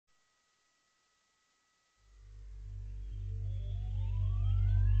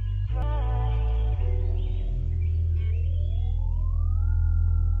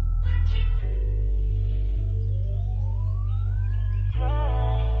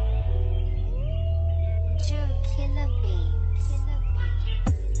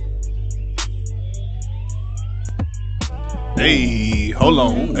Hey, hold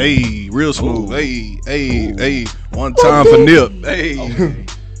on. Hey, real smooth. Hey. One time for Nip. Hey.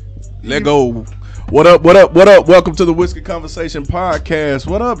 Let go. What up? Welcome to the Whiskey Conversation Podcast.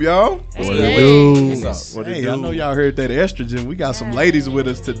 What up, y'all? Hey, I know y'all heard that estrogen. We got some ladies with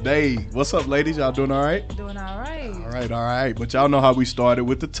us today. What's up, ladies? Y'all doing all right? Doing all right. All right. But y'all know how we started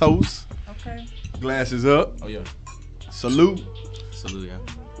with the toast. Okay. Glasses up. Oh, yeah. Salute. Yeah.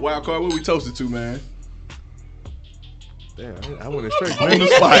 Wild card, what we toasted to, man? Damn, I went in straight. On the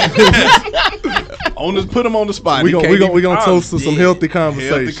spot. Put him on the spot. We gonna toast to some healthy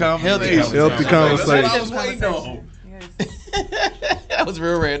conversation. Healthy conversation. That was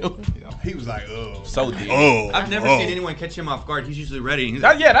real random. He was like, oh. So deep. I've never seen anyone catch him off guard. He's usually ready. He's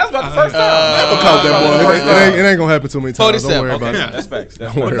like, Yeah, that was about the first time. Never caught that boy. It ain't gonna happen too many times. Don't worry about it. That's facts.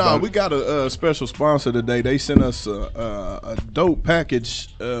 Don't worry No, about it. we got a special sponsor today. They sent us a dope package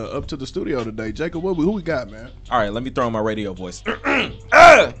up to the studio today. Jacob, who we got, man? All right, let me throw in my radio voice.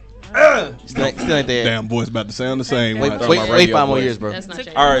 Still ain't there. Damn, voice about to sound the same. Wait, Right? wait 5 more years, bro. That's not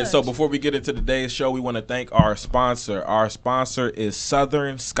changing All right, much. so before we get into today's show, we want to thank our sponsor. Our sponsor is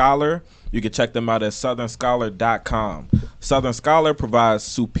Southern Scholar. You can check them out at southernscholar.com. Southern Scholar provides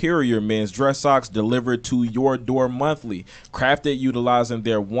superior men's dress socks delivered to your door monthly, crafted utilizing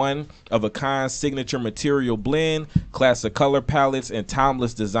their one-of-a-kind signature material blend, classic color palettes, and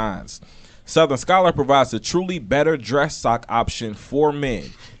timeless designs. Southern Scholar provides a truly better dress sock option for men.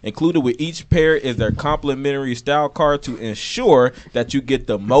 Included with each pair is their complimentary style card to ensure that you get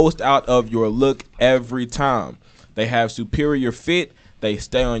the most out of your look every time. They have superior fit, they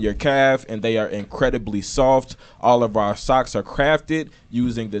stay on your calf, and they are incredibly soft. All of our socks are crafted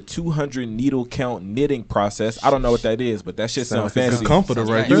using the 200 needle count knitting process. I don't know what that is, but that shit sounds fancy. It's a comforter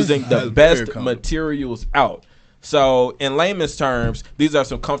right there. Using the That's very best comfortable. materials out. So, in layman's terms, these are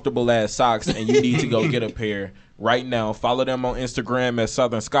some comfortable ass socks, and you need to go get a pair right now. Follow them on Instagram at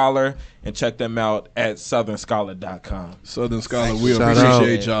Southern Scholar and check them out at southernscholar.com. Southern Scholar, we Shout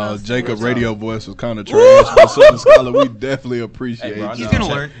appreciate out. y'all. Jacob radio voice was kind of trash, but Southern Scholar, we definitely appreciate Hey, bro, I y'all. he's gonna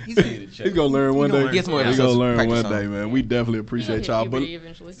learn. He's gonna learn one day. Get some more He's gonna episodes learn to one practice day, on. man. We definitely appreciate y'all. But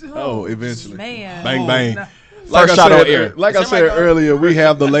Eventually. eventually, Man. bang bang. No. First shot on air. Like I Is said everybody on? earlier, we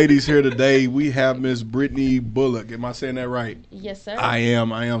have the ladies here today. We have Miss Brittany Bullock. Am I saying that right? Yes, sir. I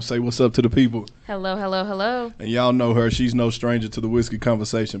am. Say what's up to the people. Hello. And y'all know her. She's no stranger to the Whiskey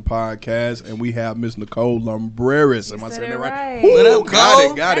Conversation podcast. And we have Miss Nicole Lumbreris. Am I saying that right? What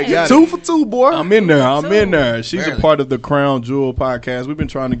Ooh, got it. 2 for 2, boy. I'm in there. She's a Barely. part of the Crown Jewel podcast. We've been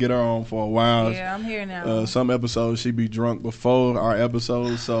trying to get her on for a while. Yeah, I'm here now. Some episodes she be drunk before our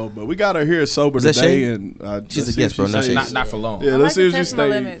episodes, but we got her here sober Is that today, shade? and She's let's a see guest, if bro, she not stays- shade. Not for long. Yeah, I let's like see to if she test my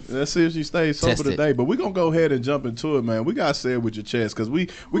stays. limits. Let's see if she stays sober Test it. today. But we gonna go ahead and jump into it, man. We gotta say it with your chest because we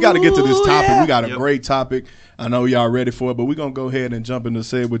got to get to this topic. We got a great topic. I know y'all ready for it, but we gonna go ahead and jump into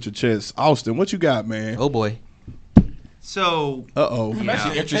say it with your chest. Austin, what you got, man? Oh boy. So I'm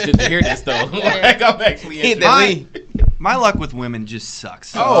actually interested to hear this, though. Like, I'm actually interested. my luck with women just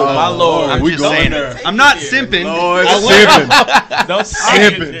sucks. Oh, my Lord. I'm we just going saying. there. I'm not simping. Lord, simping. Don't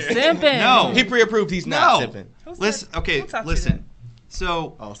Simping. Simping. No. He pre-approved. He's not No. sipping. Listen. Okay. Who taught you Listen.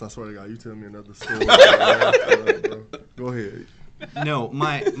 So Oh, so I swear to God, you tell me another story. Bro. Go ahead. no,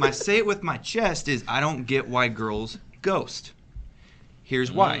 my say it with my chest is I don't get why girls ghost.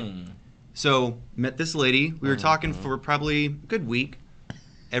 Here's why. So met this lady. We were talking for probably a good week,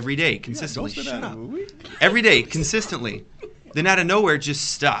 every day, consistently. Shut up. Every day, consistently. Then out of nowhere, it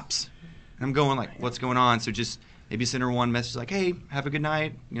just stops. And I'm going like, what's going on? So just maybe send her one message like, hey, have a good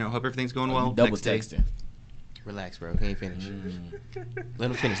night. Hope everything's going well. Double Next day. texting. Relax, bro. He ain't finished.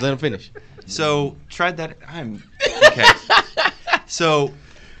 Let him finish. So tried that. I'm okay. So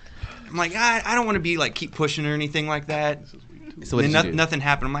I'm like, I don't want to be like keep pushing or anything like that. So what And did you do? nothing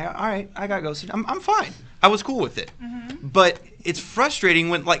happened. I'm like, all right, I got ghosted. I'm fine. I was cool with it. But it's frustrating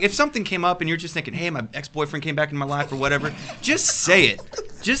when like if something came up and you're just thinking, hey, my ex-boyfriend came back in my life or whatever, just say it.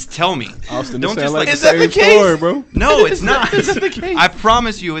 Just tell me. Austin, Don't this just sound like like the same story, bro. no, it's not. I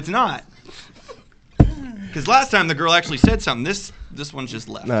promise you, it's not. Because last time the girl actually said something. This one's just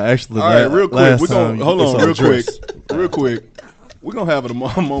left. Nah, actually, All right, real quick. last We're time gonna hold it's on, real quick. dress. Real quick. We're gonna have a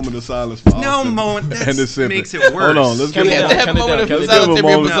moment of silence for No Austin moment. and the That sipping. makes it worse. Hold on, let's give We have to have a Count it moment down, of count it silence down.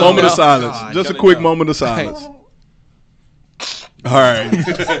 every moment, episode. moment of No. silence. God, Just a count it quick down. moment of silence. All right.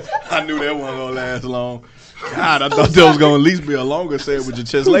 I knew that wasn't gonna last long. God, I thought that was gonna at least be a longer say it with your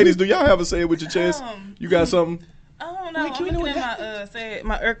chest. Ladies, do y'all have a say it with your chest? You got something? I don't know. I'm looking at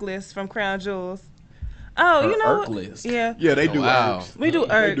my Irk list from Crown Jewels. Oh, you know. Irk list? Yeah. Yeah, they do wow. irks. We do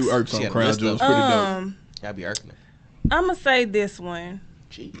They Irks. do irks She on had a Crown list Jewels. of- Pretty dope. Y'all be irking them. I'm gonna say this one.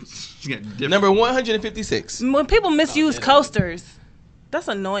 Jeez. She's got different- Number 156. When people misuse coasters, that's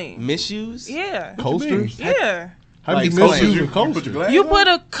annoying. Misuse? Yeah. Coasters? Yeah. How do you Like, misuse you a coaster? glass You on? put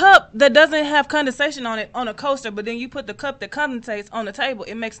a cup that doesn't have condensation on it on a coaster, but then you put the cup that condensates on the table.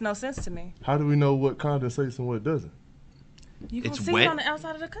 It makes no sense to me. How do we know what condensates and what doesn't? You can It's see wet? it on the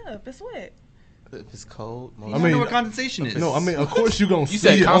outside of the cup. It's wet. If it's cold, You I don't mean- know what condensation is. No, I mean, of course you're going to You see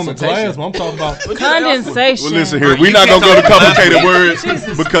said it on the consultation. glass, but I'm talking about... Condensation. Well, listen here. Bro, We're you not can't gonna go to talk about complicated that. words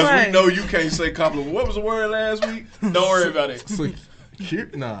Jesus because Christ. we know you can't say compliment. What was the word last week? Don't worry about it.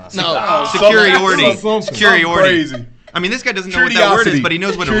 Nah. no. Superiority. Something Superiority. Crazy. I mean, this guy doesn't know what that word is, but he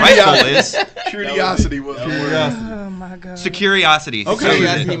knows what a rifle is. Curiosity was the word. Oh my god. Securiosity.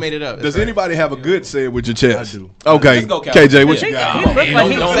 Okay. He made it up. Does anybody have a good say it with your chest? I do. Okay. Let's go, Calvin. KJ, what He, you he got? looked like he don't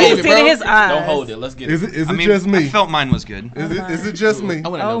was save it, seeing bro. his eyes. Don't hold it. Let's get Is it. it I mean, just I me? felt mine was good. Is it just me? I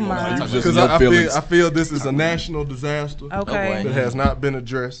wanna Oh know my. what I'm talking Just Because your I feelings. feel this is a national disaster Okay. that has not been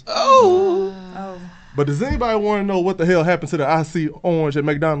addressed. Oh. But does anybody want to know what the hell happened to the IC orange at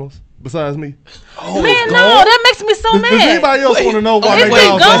McDonald's besides me? Man, no, that makes me so Does mad. anybody else want to know why It's been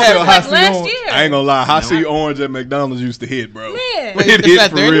McDonald's don't gone sell since high like C last orange? year. I ain't gonna lie. High C orange at McDonald's used to hit, bro. Man. It It's hit not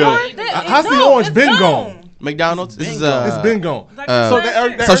for there real. anymore? High C orange it's been gone. McDonald's? This is It's been gone. Like Uh, last that,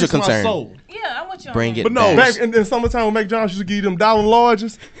 year. that Social hurts my concern. soul. Yeah, I'm with you on Bring that. it But no, back. Back in summertime when McDonald's used to give them $1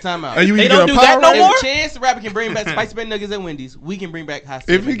 larges, Time out. and you They either don't get do a that no Powerade- more? There's a chance the rapper can bring back spicy McNuggets at Wendy's. We can bring back hot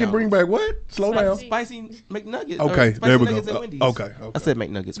if he can bring back what? Slow down. spicy McNuggets. or Okay, spicy there we nuggets go. at Wendy's. Okay. I said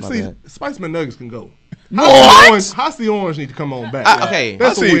McNuggets, my See, bad. Spice McNuggets can go. What? High C orange need to come on back. Okay.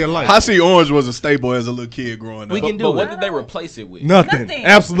 That's a way of High life. C orange was a staple as a little kid growing up. We can do But what it. did they replace it with? Nothing. Nothing.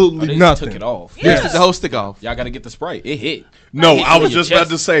 Absolutely They just nothing. took it off. They took the whole stick off. Y'all got to get the Sprite. It hit. No, Hit I you was in your just about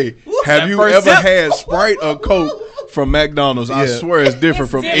chest. to say, have you first ever sip. had Sprite or Coke from McDonald's? I Yeah. swear it's different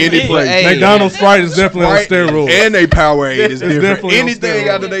from different. any place. Hey, McDonald's Sprite is definitely on Sprite steroids. and they Powerade is different. definitely on Anything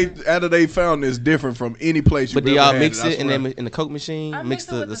steroids. out of they fountain is different from any place. But do you've y'all ever mix had it in I swear. the Coke machine? I Mix mix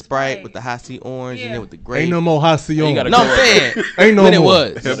it with the the Sprite Sprite. with the high C orange and Yeah. then with the grape. Ain't no more High C orange. gotta No, I'm saying. Ain't no when it more.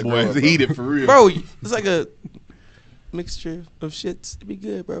 was. That boy is heated for real. Bro, it's like a mixture of shits. It'd be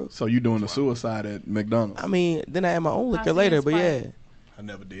good, bro. So you doing a suicide at McDonald's? I mean, then I had my own liquor High C later, and but yeah. Sprite. I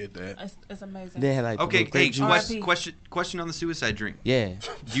never did that. It's amazing. Then I had like the Okay, little hey, grape juice. RIP. question on the suicide drink. Yeah.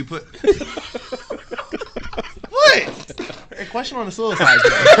 Do you put Hey, question on the suicide.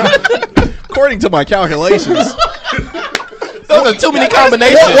 According to my calculations, Those are too many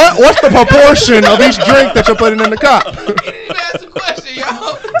combinations. What's the proportion of each drink that you're putting in the cup? That's a question,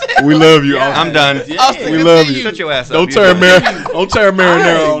 yo. we love you. I'm done. Austin, We love continue. you. Shut your ass up. Don't You turn done.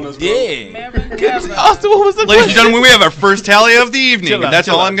 marinara on us. bro. Yeah. Marvin, Marvin. Austin, what was the Ladies and question? gentlemen, we have our first tally of the evening. Chill out, That's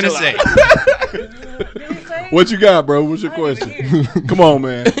chill all out, I'm gonna chill say. Did he say? What you got, bro? What's your I didn't question? even hear. Come on,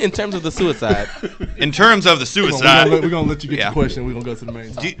 man. In terms of the suicide, In terms of the suicide, We're gonna let you get Yeah. your question. We're gonna go to the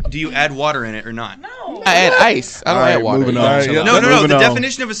main topic. do you add water in it or not? No. I add ice. I don't All right, add water. moving on. All right, Chill yeah. out. No. Moving The on.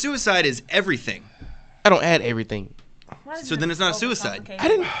 definition of a suicide is everything. I don't add everything. Why did So you then it's not a overcomplicate suicide. it? I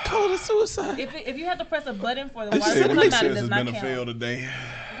didn't call it a suicide. If you had to press a button for the This water shit to come out, it has does been not a fail count. today.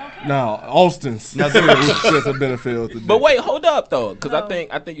 Now, Austin's says a benefit today. But wait, hold up though, because No.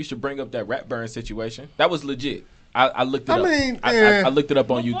 I think you should bring up that rap burn situation. That was legit. I looked it I up. mean, I looked it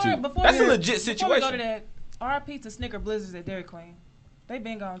up on YouTube. Before That's a we- legit Before we go to situation. that, RIP to Snicker Blizzards at Dairy Queen. They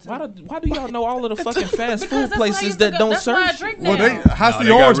been gone too. Why do y'all know all of the fucking fast Because food that's why I places used to that go- don't that's why I serve? drink well, now. they High they C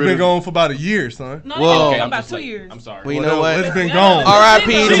got orange rid been of- gone for about a year, son. No, Whoa. they Okay, been I'm about just 2 late. years. I'm sorry. Well, you know what? It's been gone.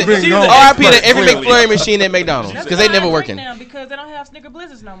 R.I.P. It's to been gone. R.I.P. to every Clearly. McFlurry machine at McDonald's That's because why they never I drink working. now because they don't have Snicker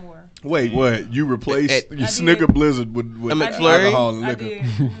Blizzards no more. Wait, what? You replaced I your did. Snicker Blizzard with A McFlurry? alcohol and I liquor?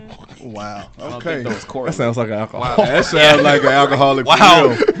 did. Wow. I don't Okay. think those That correlated. sounds like alcohol. That sounds like an alcoholic. for Wow.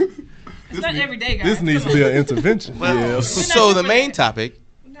 real. It's not every day, guys. This needs to be an intervention. Yeah. So the main topic,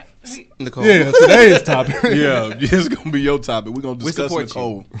 We, Nicole. Yeah, today's topic. Yeah, it's gonna be your topic. We're gonna We discuss support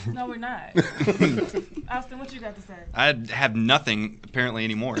Nicole. no, we're not. Austin, what you got to say? I have nothing apparently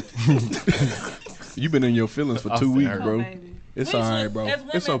anymore. You've been in your feelings for 2 Austin weeks, hurt. bro. Oh, baby. It's We all right, should- bro. As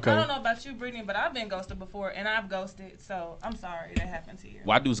women, It's okay. I don't know about you, Brittany, but I've been ghosted before, and I've ghosted, so I'm sorry that happened to you.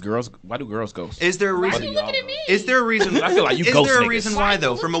 Why do girls ghost? Is there a Why reason? you looking at me? Is there a reason? I feel like you Is ghost there a niggas. reason Why why you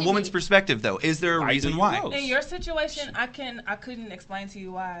though? From a looking at woman's me? perspective though, is there a Why do reason you why? ghost? In your situation, I couldn't explain to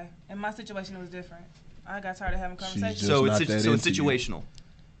you why. In my situation, it was different. I got tired of having conversations. just So not it's that so it's into you. situational.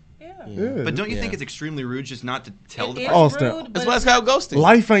 Yeah. Yeah. But don't you think Yeah. it's extremely rude just not to tell the It is person? Austin. rude, but That's why it's called ghosting.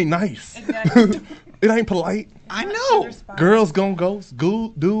 Life ain't nice. Exactly. It ain't polite. I Not know. sugar spice. Girls gonna ghost.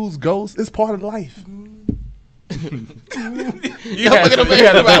 Dudes ghost. It's part of life. You had to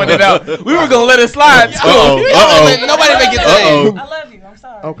point it out. We were gonna let it slide too. Nobody make it today. I love you. I'm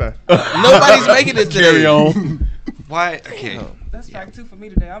sorry. Okay. Nobody's making it today. Carry on. Why? Okay, That's fact 2 for me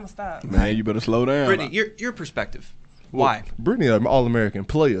today. I'm gonna stop. Man, you better slow down. Brittany, your perspective. Why? Brittany, an All-American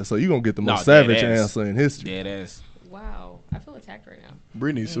player, so you're going to get the No, most savage dead ass. answer in history. Dead ass. Wow, I feel attacked right now.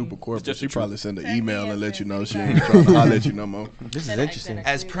 Brittany's super corporate. just She the probably send an Send email me and a let you know she message. ain't trying to holler at you no more. This is That interesting.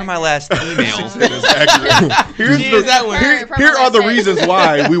 As per my last email, Here's She is that one. Here are the reasons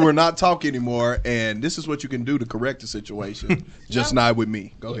why we were not talking anymore, and this is what you can do to correct the situation. Just not with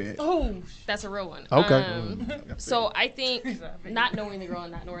me. Go ahead. Oh, that's a real one. Okay. So I think not knowing the girl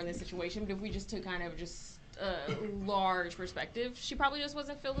and not knowing the situation, but if we just took kind of just a large perspective, she probably just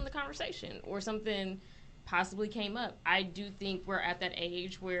wasn't feeling the conversation or something possibly came up. I do think we're at that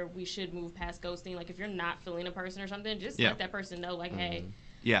age where we should move past ghosting. Like if you're not feeling a person or something, just let that person know like, hey,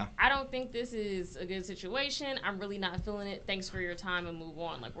 yeah. I don't think this is a good situation. I'm really not feeling it. Thanks for your time and move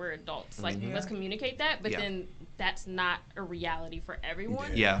on. Like we're adults. Like let's communicate that. But then that's not a reality for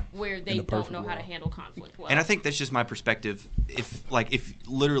everyone. Yeah. Where they don't know how to handle conflict well. And I think that's just my perspective. If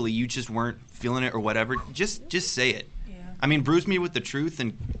literally you just weren't feeling it or whatever, just say it. Yeah. I mean, bruise me with the truth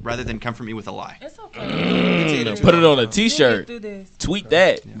and rather than comfort me with a lie. It's okay. Put it on a We T-shirt. get through this. Tweet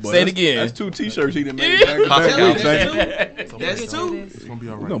that. Boy, Say it that's again. 2 T-shirts he done made back to back Yeah. weeks, ain't it? That's Get through this. It's going to be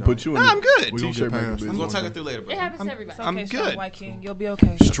all We're right. gonna put you in I'm good. the We gonna T-shirt get making past business. I'm gonna talk it through later, It bro. happens to everybody. It's okay, I'm strong good. white king. You'll be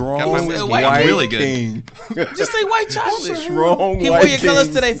okay. Strong Got my- white I'm really good. king. Just say white chocolate. Strong He white wore your colors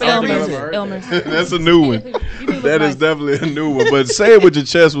king. today for that Elmer's. reason. Elmer's. That's a new one. You didn't look That is nice. definitely a new one. But Say It With Your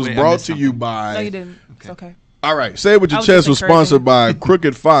Chest was Wait, I brought missed to you something. by... No, you didn't. It's okay. All right. Say It With I Your was Chest just was encouraging. sponsored by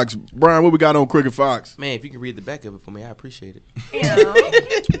Crooked Fox. Brian, what we got on Crooked Fox? Man, if you can read the back of it for me, I appreciate it.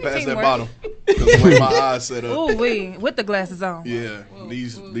 Pass that bottle. Because the way my eyes set up. Ooh, with the glasses on. Yeah,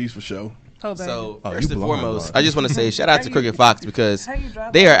 these for sure. Oh, baby. So Oh, first you and blind, foremost, Brian. I just want to say shout out to Crooked Fox because how you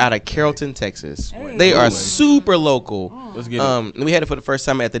drive they are by? out of Carrollton, Texas. Hey. They are super local. Let's get it. We had it for the first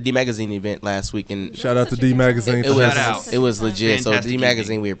time at the D Magazine event last week, and Shout out to D Magazine. it for was Shout out. it was legit. So Fantastic D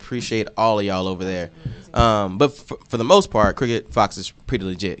Magazine, we appreciate all of y'all over there. But for the most part, Crooked Fox is pretty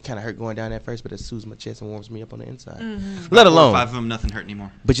legit. Kind of hurt going down at first, but it soothes my chest and warms me up on the inside. Let 4 or alone, 5 of them, nothing hurt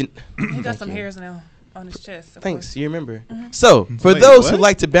anymore. but you. He got some hairs now on his chest. of Thanks, course. you remember. So for Wait, those what? who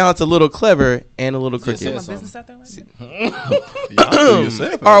like to balance a little clever and a little crooked, Doing Yes. business out there like that? Y'all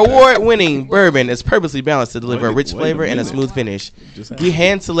yourself our out there. award-winning bourbon is purposely balanced to deliver a Wait- rich wait a flavor and a minute. smooth finish. Just- We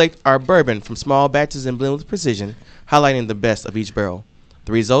hand select our bourbon from small batches and blend with precision, highlighting the best of each barrel.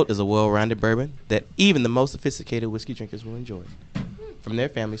 The result is a well-rounded bourbon that even the most sophisticated whiskey drinkers will enjoy, from their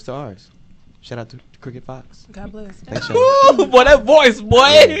families to ours. Shout out to Crooked Fox. God bless. Thanks, y'all. Ooh, boy, that voice,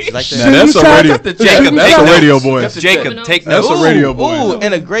 boy. You like Now, that? that's a radio. Jacob, That's take a radio notes. voice. Jacob, take That's notes. a radio voice. Ooh,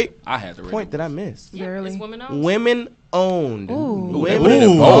 and a great I had to read point that I missed. Barely. It's women owned. Women owned. Ooh. Women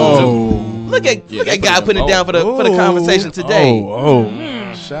Ooh. owned. Look at Yeah, they God put putting it it down for the conversation today.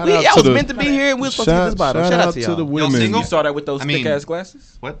 Shout I out to was the meant to be here and we were supposed to get this bottle. Shout out to the y'all. women. single? You saw that with those I mean- thick ass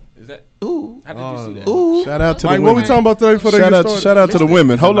glasses? What? Is that? Ooh. How did you see that? Ooh. Shout out to Mike, the what women. we talking about today before they get started? Shout out to the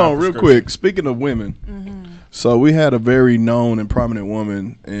women. Hold Not on, real prescription. quick. Speaking of women, so we had a very known and prominent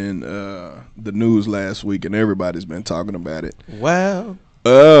woman in the news last week, and everybody's been talking about it. Wow.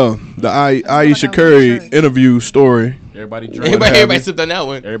 The Aisha got Curry one shirt. interview story. Everybody drink. Everybody sipped on that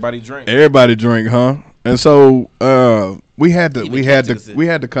one. Everybody drink. Everybody drink, huh? And so we had Even to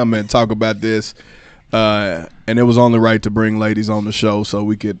Kansas. come and talk about this, and it was only right to bring ladies on the show so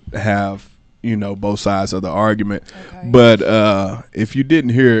we could have both sides of the argument. Okay. But if you didn't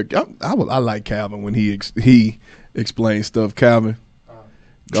hear it, I like Calvin when he explains stuff. Calvin,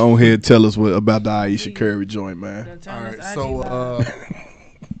 go ahead, tell us about the Aisha Curry joint, man. Done turned All this right, IG so live.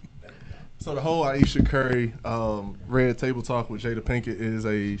 so the whole Aisha Curry Red Table Talk with Jada Pinkett is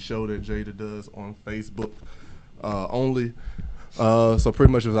a show that Jada does on Facebook only. So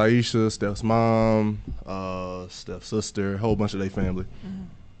pretty much it was Aisha, Steph's mom, Steph's sister, a whole bunch of their family.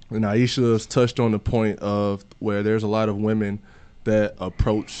 And Aisha's touched on the point of where there's a lot of women that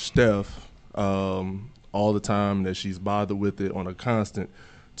approach Steph all the time, that she's bothered with it on a constant,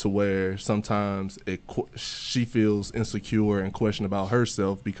 to where sometimes she feels insecure and question about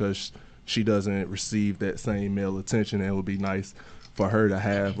herself because she doesn't receive that same male attention, and it would be nice for her to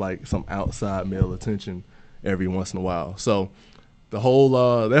have like some outside male attention every once in a while. So the whole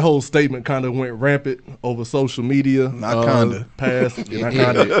that whole statement kind of went rampant over social media. Not kinda.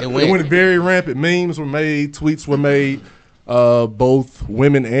 It It went. went very rampant. Memes were made, tweets were made. Both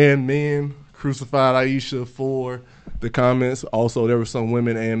women and men crucified Aisha for the comments. Also, there were some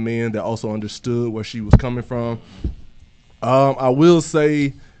women and men that also understood where she was coming from. I will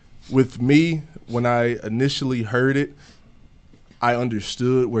say, with me, when I initially heard it, I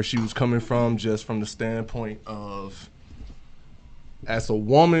understood where she was coming from, just from the standpoint of, as a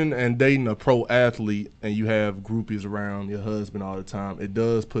woman and dating a pro athlete and you have groupies around your husband all the time, it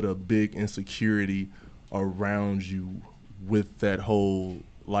does put a big insecurity around you with that whole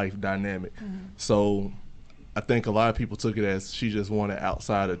life dynamic. So I think a lot of people took it as she just wanted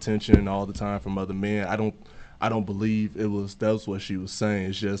outside attention all the time from other men. I don't believe that's what she was saying.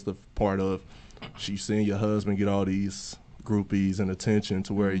 It's just a part of, she's seeing your husband get all these groupies and attention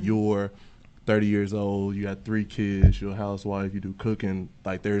to where you're 30 years old, you got 3 kids, you're a housewife, you do cooking,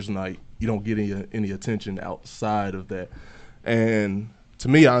 like there's like, you don't get any attention outside of that. And to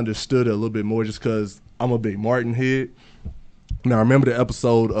me, I understood it a little bit more just because I'm a big Martin head. Now, I remember the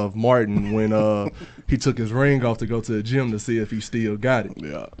episode of Martin when he took his ring off to go to the gym to see if he still got it.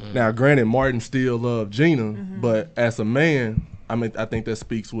 Yeah. Now, granted, Martin still loved Gina, but as a man, I mean, I think that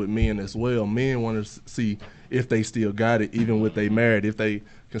speaks with men as well. Men want to see if they still got it, even with they married, if they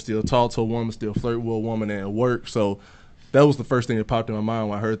can still talk to a woman, still flirt with a woman and work. So that was the first thing that popped in my mind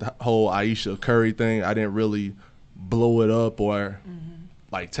when I heard the whole Ayesha Curry thing. I didn't really blow it up or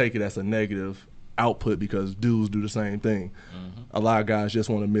like take it as a negative output because dudes do the same thing. A lot of guys just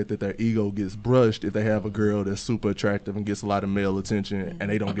want to admit that their ego gets brushed if they have a girl that's super attractive and gets a lot of male attention and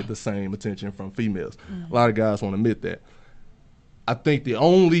they don't get the same attention from females. A lot of guys want to admit that. I think the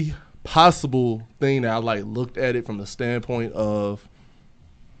only possible thing that I like looked at it from the standpoint of,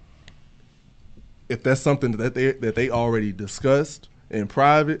 if that's something that they already discussed in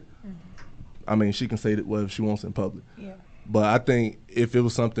private, I mean, she can say that whatever she wants in public. Yeah. But I think if it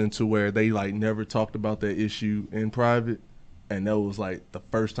was something to where they like never talked about that issue in private, and that was like the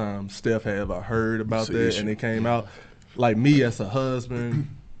first time Steph had ever heard about that, and it came out, like me as a husband,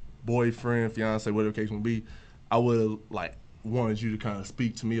 boyfriend, fiance, whatever the case may be, I would have like wanted you to kind of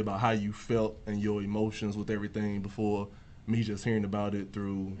speak to me about how you felt and your emotions with everything before me just hearing about it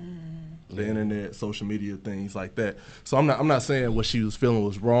through the internet, social media, things like that. So I'm not saying what she was feeling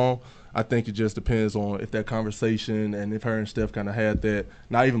was wrong. I think it just depends on if that conversation and if her and Steph kind of had that,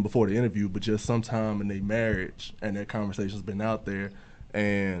 not even before the interview, but just sometime in their marriage and that conversation's been out there,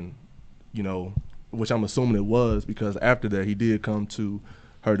 and, you know, which I'm assuming it was, because after that he did come to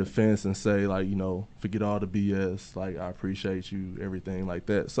her defense and say, like, you know, forget all the BS, like, I appreciate you, everything like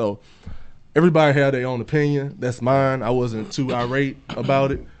that. So everybody had their own opinion. That's mine. I wasn't too irate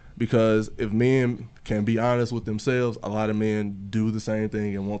about it, because if men can be honest with themselves, a lot of men do the same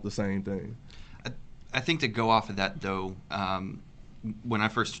thing and want the same thing. I think to go off of that, though, when I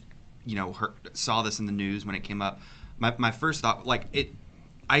first, saw this in the news when it came up, my first thought,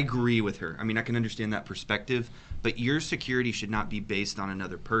 I agree with her. I mean, I can understand that perspective, but your security should not be based on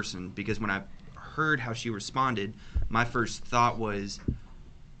another person, because when I heard how she responded, my first thought was,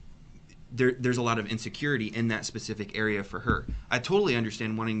 there's a lot of insecurity in that specific area for her. I totally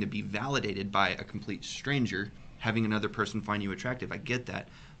understand wanting to be validated by a complete stranger, having another person find you attractive. I get that.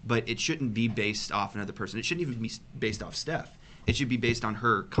 But it shouldn't be based off another person. It shouldn't even be based off Steph. It should be based on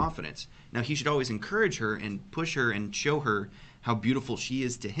her confidence. Now, he should always encourage her and push her and show her how beautiful she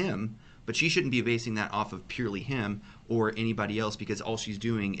is to him, but she shouldn't be basing that off of purely him or anybody else, because all she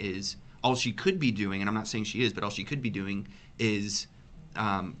could be doing, and I'm not saying she is, but all she could be doing is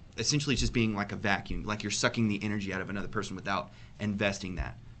essentially just being like a vacuum, like you're sucking the energy out of another person without investing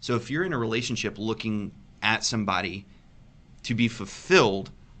that. So if you're in a relationship looking at somebody to be fulfilled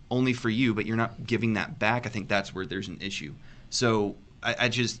only for you, but you're not giving that back, I think that's where there's an issue. So it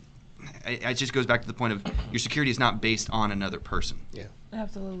just goes back to the point of your security is not based on another person. Yeah.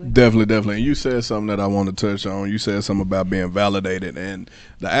 Absolutely. Definitely. And you said something that I want to touch on. You said something about being validated, and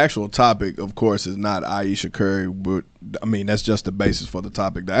the actual topic, of course, is not Ayesha Curry, but I mean, that's just the basis for the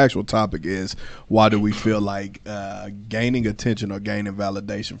topic. The actual topic is, why do we feel like gaining attention or gaining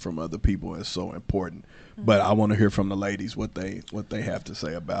validation from other people is so important? But I want to hear from the ladies what they have to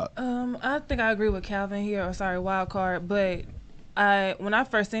say about. I think I agree with Calvin here, or sorry, Wildcard. But when I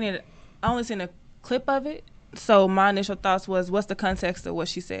first seen it, I only seen a clip of it. So my initial thoughts was, what's the context of what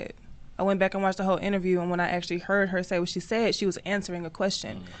she said? I went back and watched the whole interview, and when I actually heard her say what she said, she was answering a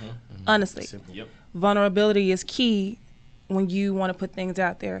question. Honestly, vulnerability is key when you want to put things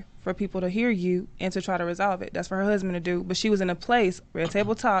out there for people to hear you and to try to resolve it. That's for her husband to do. But she was in a place, Red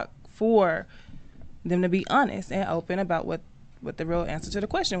Table Talk, for them to be honest and open about what the real answer to the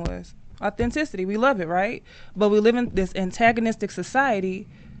question was. Authenticity, we love it, right? But we live in this antagonistic society,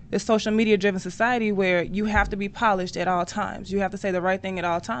 this social media driven society, where you have to be polished at all times. You have to say the right thing at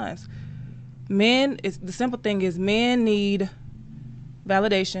all times. The simple thing is, men need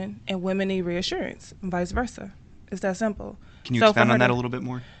validation and women need reassurance, and vice versa. It's that simple. Can you expand on that a little bit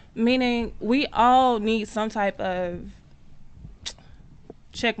more? Meaning we all need some type of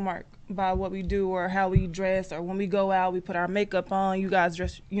check mark by what we do or how we dress, or when we go out, we put our makeup on. You guys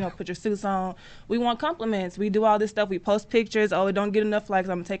dress, put your suits on. We want compliments. We do all this stuff. We post pictures. Oh, it don't get enough likes.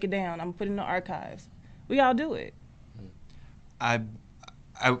 I'm gonna take it down. I'm gonna put it in the archives. We all do it.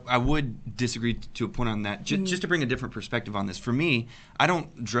 I would disagree to a point on that. Just to bring a different perspective on this. For me, I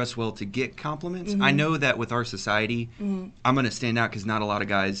don't dress well to get compliments. I know that with our society, I'm going to stand out because not a lot of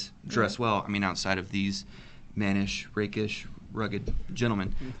guys dress well. I mean, outside of these mannish, rakish, rugged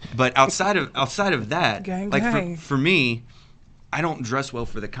gentlemen. But outside of that, Gang, like gang. for me, I don't dress well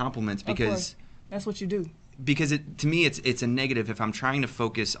for the compliments Of because course. That's what you do. to me it's a negative. If I'm trying to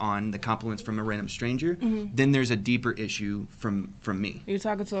focus on the compliments from a random stranger, then there's a deeper issue from me. You're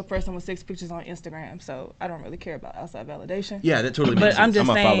talking to a person with 6 pictures on Instagram, so I don't really care about outside validation. Yeah, that totally But makes I'm sense. just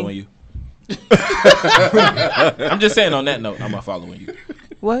I'm saying. following you. I'm just saying on that note, I'm following you.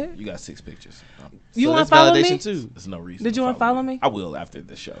 What? You got 6 pictures. You So want that's to follow validation me? too. There's no reason. Did you to unfollow me? I will after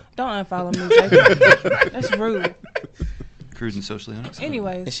the show. Don't unfollow me, Jacob. That's rude. Cruising socially unacceptable.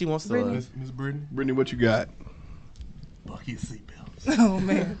 Anyways. And she wants to Brittany? Miss Brittany, Brittany, what you got? buckle your seatbelts. Oh,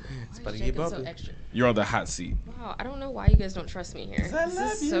 man. It's about to Why is get Jacob so bumpy. extra? You're on the hot seat. Wow, I don't know why you guys don't trust me here.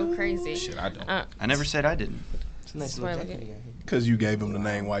 This is so crazy. Shit, I don't. I never said I didn't. It's a nice That's little why I jacket look you got here. Because you gave him the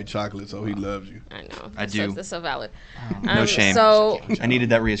name White Chocolate, so he loves you. I know. I do. That's so valid. No shame. So, I needed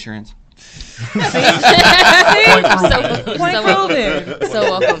that reassurance. Point proven. so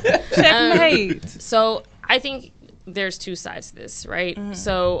welcome. Checkmate. So I think there's two sides to this, right?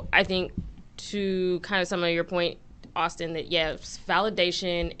 So I think to kind of some of your point, Austin, that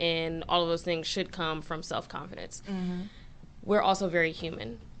validation and all of those things should come from self-confidence. We're also very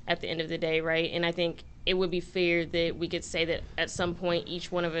human at the end of the day, right? And I think it would be fair that we could say that at some point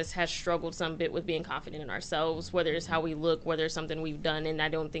each one of us has struggled some bit with being confident in ourselves, whether it's how we look, whether it's something we've done, and I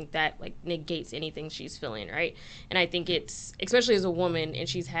don't think that like negates anything she's feeling, right? And I think it's, especially as a woman and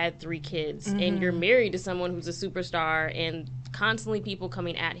she's had 3 kids and you're married to someone who's a superstar and constantly people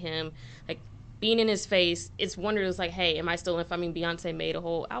coming at him, like being in his face, it's wonders like, hey, am I still enough? I mean, Beyonce made a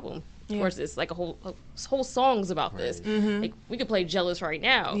whole album. Of course, it's like a whole songs about this. Like we could play "Jealous" right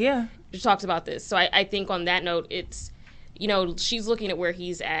now. Yeah. She talks about this. So I think on that note, it's, you know, she's looking at where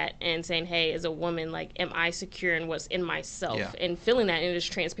he's at and saying, hey, as a woman, like, am I secure in what's in myself? Yeah. And feeling that, and it is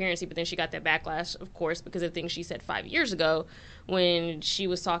transparency. But then she got that backlash, of course, because of things she said 5 years ago when she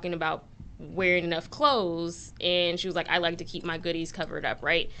was talking about wearing enough clothes, and she was like, I like to keep my goodies covered up,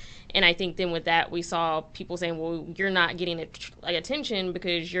 right? And I think then with that, we saw people saying, well, you're not getting attention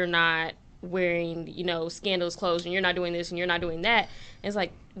because you're not wearing, you know, scandalous clothes, and you're not doing this and you're not doing that. And it's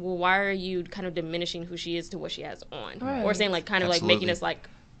like, well, why are you kind of diminishing who she is to what she has on? Right. Or saying like kind of like making Absolutely. us like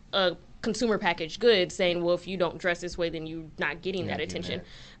a consumer packaged good, saying, well, if you don't dress this way, then you're not getting that attention.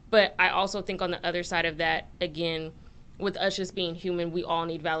 But I also think on the other side of that, again, with us just being human, we all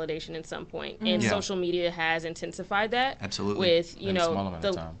need validation at some point. And Yeah. social media has intensified that. Absolutely. With, you In a know, small amount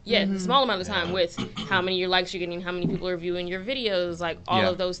of time. the small amount of time with how many your likes you're getting, how many people are viewing your videos, like all Yeah.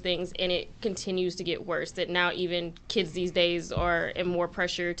 of those things. And it continues to get worse, that now even kids these days are in more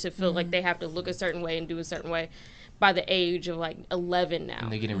pressure to feel like they have to look a certain way and do a certain way by the age of like 11 now.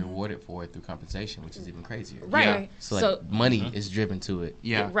 And they're getting rewarded for it through compensation, which is even crazier. Right. Yeah. So, like, money is driven to it.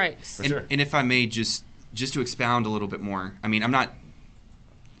 Yeah. Right. And if I may just to expound a little bit more, I mean, I'm not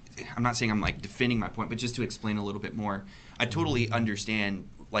saying I'm like defending my point, but just to explain a little bit more, I totally understand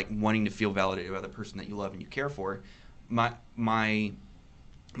like wanting to feel validated by the person that you love and you care for. My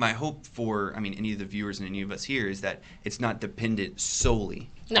hope for, I mean, any of the viewers and any of us here is that it's not dependent solely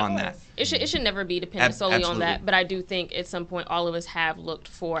on that. It should never be dependent solely on absolutely. that. But I do think at some point all of us have looked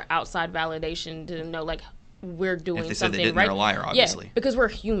for outside validation to know like we're doing If they said something they didn't, right. they're a liar, obviously. Yeah, because we're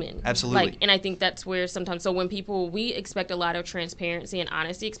human. Absolutely. Like, and I think that's where sometimes, so when we expect a lot of transparency and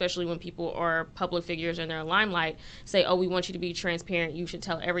honesty, especially when people are public figures in their limelight, say, oh, we want you to be transparent, you should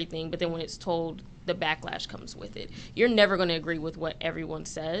tell everything. But then when it's told, the backlash comes with it. You're never going to agree with what everyone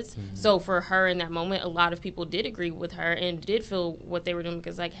says. So for her in that moment, a lot of people did agree with her and did feel what they were doing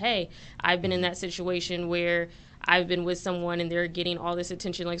because like, hey, I've been in that situation where I've been with someone and they're getting all this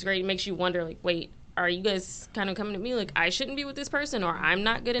attention. Like, it's great. It makes you wonder, like, wait, are you guys kind of coming to me like I shouldn't be with this person, or I'm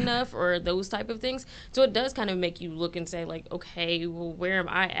not good enough, or those type of things? So it does kind of make you look and say like, okay, well, where am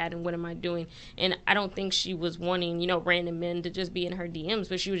I at and what am I doing? And I don't think she was wanting, you know, random men to just be in her DMs,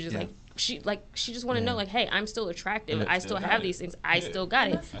 but she was just she just want to know like, hey, I'm still attractive. I still have these things. I still got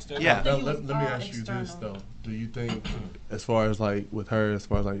it. Yeah. Now, let me ask you this though: do you think, as far as like with her, as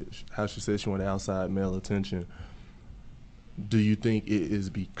far as like how she said she wanted outside male attention, do you think it is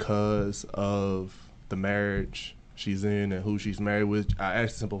because of the marriage she's in and who she's married with. I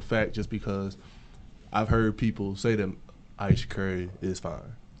asked a simple fact just because I've heard people say that Aisha Curry is fine.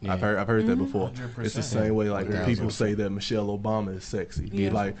 Yeah. I've heard that before. 100%. It's the same way like when 1000%. people say that Michelle Obama is sexy.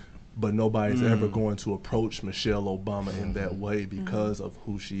 Yeah. Like, but nobody's ever going to approach Michelle Obama in that way because of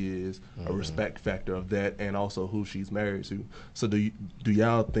who she is, a respect factor of that, and also who she's married to. So do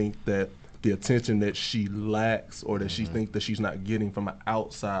y'all think that the attention that she lacks or that she thinks that she's not getting from an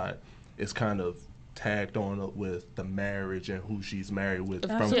outside is kind of tagged on up with the marriage and who she's married with?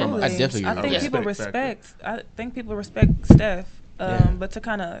 Absolutely. I definitely I think agree. people Respect respect. I think people respect Steph. Yeah. But to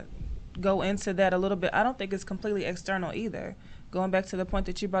kind of go into that a little bit, I don't think it's completely external either. Going back to the point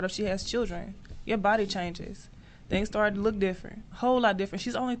that you brought up, she has children. Your body changes. Things start to look different, a whole lot different.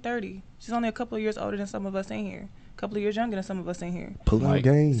 She's only 30. She's only a couple of years older than some of us in here. A couple of years younger than some of us in here. Pulling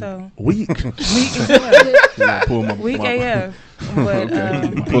game. So Weak. weak as hell. Yeah, pull my, Weak my AF. But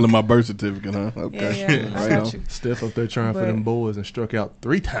okay. Pulling my birth certificate, huh? Okay. yeah, I Right got on. you. Steph up there trying for But- them boys and struck out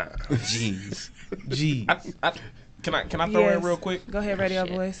 3 times. Jeez. Can I throw in Yes. real quick? Go ahead, radio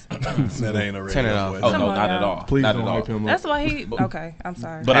boys. That ain't a radio Turn it off. voice. Oh Come no, on not now. at all. Please not don't at all. hype him up. That's why he. Okay, I'm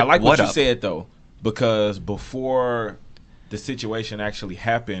sorry. But I like what What you up? said though, because before the situation actually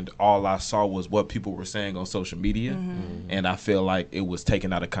happened, all I saw was what people were saying on social media, and I feel like it was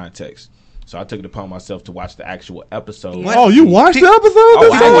taken out of context. So I took it upon myself to watch the actual episode. What? Oh, you watched the episode? Oh,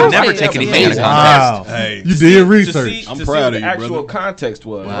 That's I I all? would never That's take anything out of amazing. context. Wow. Hey, You did To research. see, I'm to proud see of what the you, actual brother. context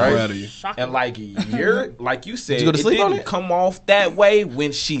was, I'm right? proud of you. And like you're like you said, you go to it sleep on didn't it? come off that way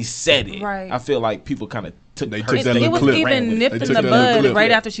when she said it. Right. I feel like people kind of took They her took It, that it little was clip. even nipped They in took the that little bud clip.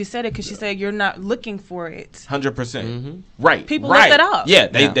 right after she said it because she said you're not looking for it. 100%. Right. People right. left that out. Yeah,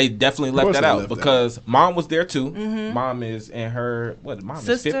 they, Yeah. they definitely left course that they out left that because mom was there too. Mom is in her mom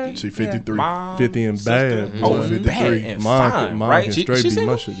Sister? is 50. She 53. Mom, 50 and bad. sister, boy. oh, and 53. bad and Mom, fine, mom right? can She- straight she's be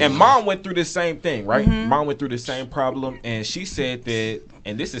single? mushy. And mom went through the same thing, right? Mom went through the same problem, and she said that,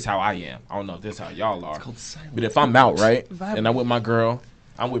 and this is how I am. I don't know if this is how y'all are, but if I'm out, right, and I'm with my girl,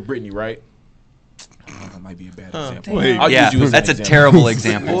 I'm with Brittany, right? That might be a bad example. Wait, I'll Yeah, use you as an that's a example. terrible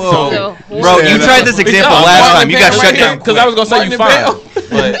example. So, Bro, you tried this example last time. You got shut down because I was gonna say you fine,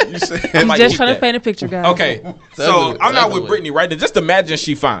 but You said I I'm might just keep trying to that. paint a picture, guys. Okay, so I'm not with ugly. Brittany, right? Now, just imagine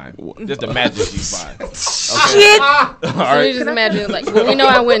she fine. Just imagine she's fine. Shit. All so you right. just imagine, like, well, we know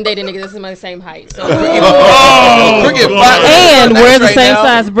I wouldn't date a nigga that's my same height. So, And wear the same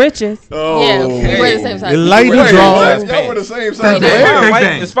size britches. yeah, we wear the same size. Light Wait, draw. wait, Y'all were the same It's size. fine,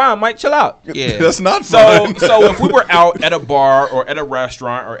 Mike. It's fine, Mike. Chill out. Yeah. That's not So, fun. so if we were out at a bar or at a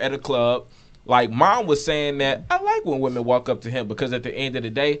restaurant or at a club, like mom was saying that I like when women walk up to him because at the end of the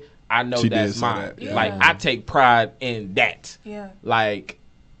day, I know She did that's say mine. that, yeah. Like I take pride in that. Yeah. Like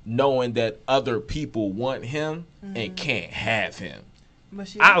knowing that other people want him and can't have him. But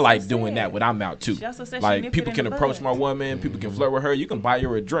she I also like doing said- that when I'm out too. She also said she Like nipped people it can in the approach bud. my woman, people can flirt with her, you can buy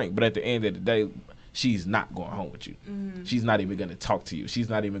her a drink, but at the end of the day, she's not going home with you. She's not even going to talk to you. She's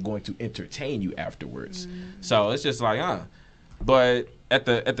not even going to entertain you afterwards. So it's just like, But at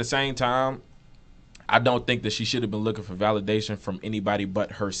the same time, I don't think that she should have been looking for validation from anybody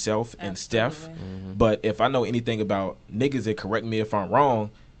but herself and Steph. Absolutely. But if I know anything about niggas, and correct me if I'm wrong,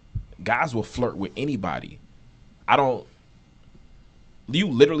 guys will flirt with anybody. You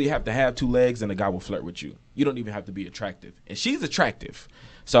literally have to have 2 legs and a guy will flirt with you. You don't even have to be attractive. And she's attractive.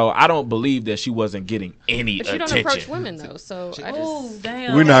 So I don't believe that she wasn't getting any But you don't attention. approach women though, so I Oh, just.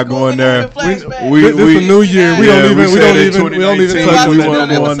 damn. We're not going there. This is the new year. We Yeah, don't even. we We don't said even. in We don't even 2019 touch on we that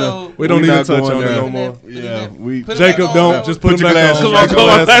wasn't no going more. there. We don't We even not touch going on it there. no more. Yeah, we Jacob, don't just put Put them your back glasses on. back Put your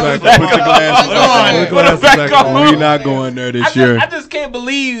on. glasses Put back your on. glasses back on. Put your glasses back on. We not going there this I year. just can't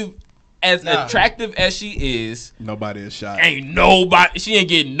believe, as attractive as she is, Nobody is shot. ain't nobody. She ain't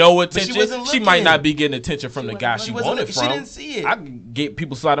getting no attention. wasn't She might looking. not be getting attention from the guy she wasn't wanted looking. from. She didn't see it. I can get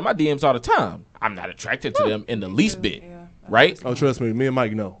people sliding my DMs all the time. I'm not attracted to them in the least bit, Yeah. right? Oh, trust me. Me and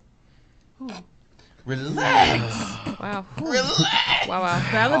Mike know. Relax. Wow. Relax. Wow.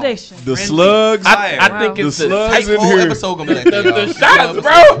 Validation. The slugs. I think Wow. it's The the slugs type in Whole here. episode gonna be like the, that, the y'all. shots, This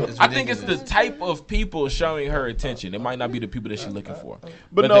bro. episode is I think it's the ridiculous. type of people showing her attention. It might not be the people that she's looking for.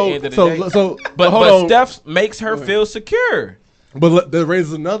 But at no, the end of the day, So, but hold on. Steph makes her feel secure. But that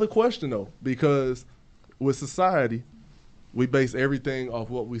raises another question though, because with society, we base everything off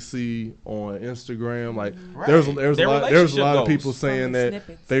what we see on Instagram. Like there's a Their lot of relationship people goals. saying From that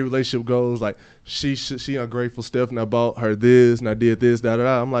snippets. their relationship goes like she ungrateful Steph and I bought her this and I did this da da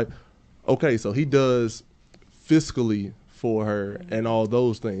da. I'm like, okay, so he does fiscally for her and all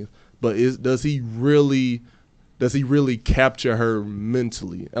those things, but does he really capture her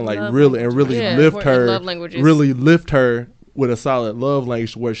mentally and like Love really Yeah, lift what- her love languages. really lift her with a solid love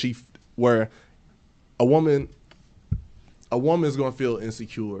language where a woman a woman is going to feel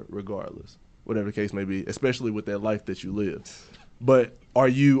insecure regardless, whatever the case may be, especially with that life that you live. But are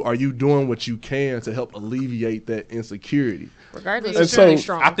you doing what you can to help alleviate that insecurity? Regardless, And it's really so,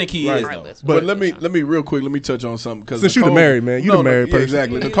 strong. I think he is, though. Regardless. But let me real quick. Let me touch on something because Since you the married man, you the married person.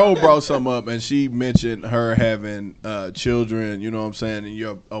 Exactly. Nicole brought something up, and she mentioned her having children. You know what I'm saying?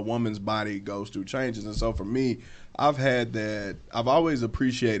 And a woman's body goes through changes, and so for me, I've had that. I've always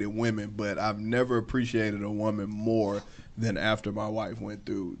appreciated women, but I've never appreciated a woman more than after my wife went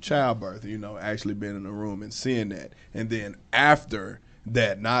through childbirth. You know, actually being in the room and seeing that, and then after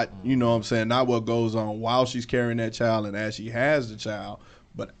that, not, you know what I'm saying, not what goes on while she's carrying that child and as she has the child,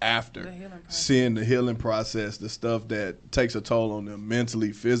 but after seeing the healing process, the stuff that takes a toll on them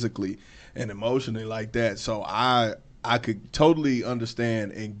mentally, physically, and emotionally like that. So I could totally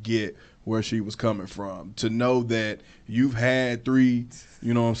understand and get where she was coming from. To know that you've had three,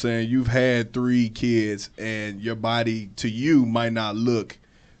 you know what I'm saying, you've had 3 kids and your body to you might not look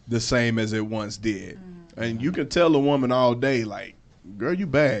the same as it once did. And you can tell a woman all day, like, girl, you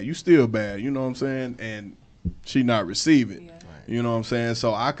bad. You still bad. You know what I'm saying? And she not receive it. Yeah. You know what I'm saying?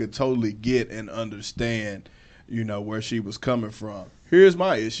 So I could totally get and understand, you know, where she was coming from. Here's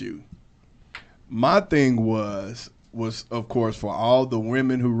my issue. My thing was of course, for all the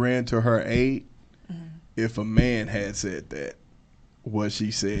women who ran to her aid, if a man had said that, what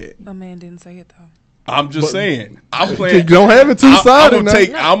she said. A man didn't say it, though. I'm just saying. I'm playing. You don't have it two-sided.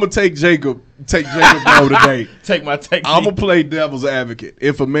 I'm gonna take Jacob Lowe today. Take my take. I'm gonna play devil's advocate.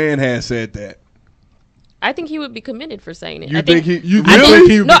 If a man had said that, I think he would be commended for saying it. you I think he? You I really?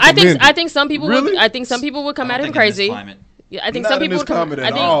 think, no, I think some people Really? would. I think some people would come at him crazy. Yeah, I think Not some in people this would come. comment I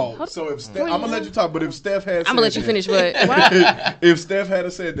at think. all. So if Steph, I'm gonna let you talk, but if Steph had, I'm gonna let you finish, but if Steph had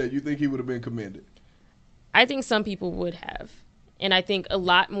said that, you think he would have been commended? I think some people would have, and I think a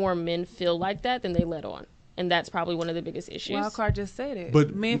lot more men feel like that than they let on, and that's probably one of the biggest issues. Wildcard just said it.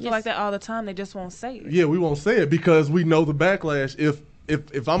 But- men feel like that all the time. They just won't say it. Yeah, we won't say it because we know the backlash.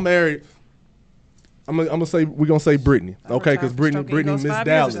 If I'm married, I'm gonna say we're gonna say Brittany, okay? Because Brittany goes Miss 5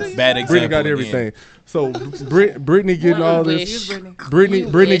 years Dallas, ago. Bad example. Brittany got again. everything. So Brittany getting One all wish. this, You Brittany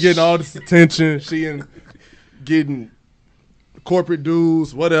wish. getting all this attention. She and getting corporate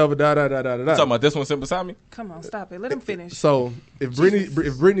dues, whatever. Talking about this one sitting beside me. Come on, stop it. Let him finish. So if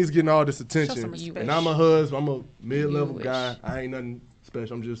Brittany's getting all this Show attention, some respect. and I'm a husband, I'm a mid-level wish. guy. I ain't nothing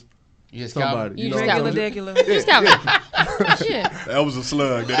special. I'm just You just somebody. You know? just Regular, Calvin. degular. Just Calvin. Yeah. That was a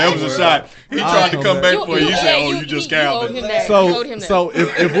slug. That was a shot. He tried to come back for you. You said, "Oh, you just you owed Calvin." him that. You owed him that. So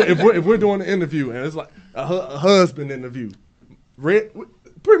if we're doing an interview and it's like a husband interview,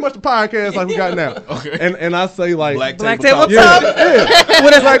 pretty much the podcast like we got now. Okay. And I say like Black Tabletop. table yeah, talk. yeah.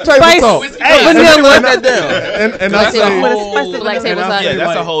 What is like table Spice. talk? Vanilla. And I say Black table talk. Yeah,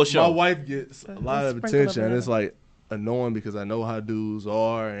 that's a whole show. My wife gets a lot of Sprinkle attention, of and it's vanilla. like annoying because I know how dudes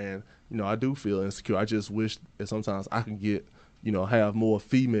are, and you know I do feel insecure. I just wish that sometimes I can get, you know, have more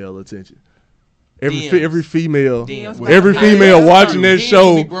female attention. DMs. Every female, DMs. every female watching that DMs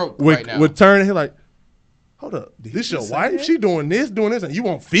show be broke right now. would turn and he like, hold up, this your wife? She doing this, and you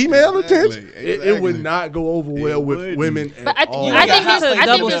want female attention? It would Exactly. not go over well with wouldn't. women But at all. I think That's a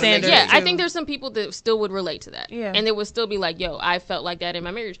double there's, standard, yeah, I too. think there's some people that still would relate to that. Yeah. And they would still be like, yo, I felt like that in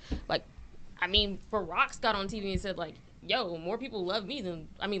my marriage. Like, I mean, Barack's got on TV and said, like, yo, more people love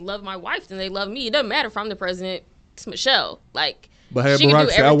my wife than they love me. It doesn't matter if I'm the president. It's Michelle. Like, But had she can Barack do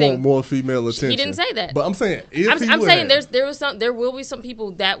say, I everything. want more female attention. He didn't say that. But I'm saying, if I'm he would saying have- there will be some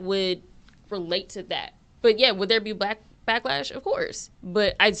people that would relate to that. But yeah, would there be backlash? Of course.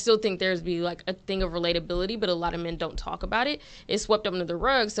 But I still think there's be like a thing of relatability, but a lot of men don't talk about it. It's swept under the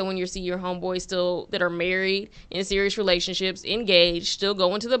rug. So when you see your homeboys still that are married, in serious relationships, engaged, still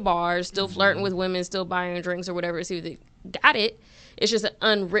going to the bars, still flirting with women, still buying drinks or whatever, see if they got it. It's just an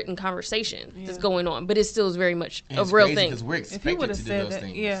unwritten conversation that's going on, but it still is very much a real thing. Because we're he expected would've to do said those that,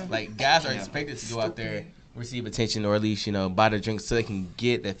 things. yeah. Like guys are expected to go out there, receive attention, or at least buy the drinks so they can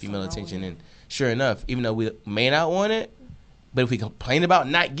get that female attention. And sure enough, even though we may not want it, but if we complain about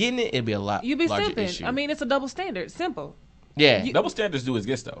not getting it, it'd be a lot You be larger simping. issue. I mean, it's a double standard. Simple. yeah. Double standards do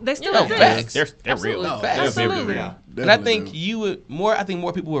exist though. They still No, exist. facts. They're real. Absolutely. No, Facts. they're very Absolutely. real. And I think I think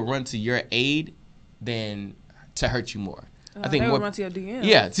more people would run to your aid than to hurt you more. I think they more would run to your DM.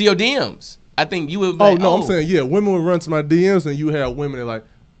 Yeah, to your DMs. I think you would. be Oh like, no, I'm saying women would run to my DMs, and you have women that like,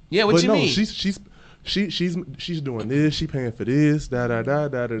 Yeah, what but you no, mean? she's doing this, she paying for this, da.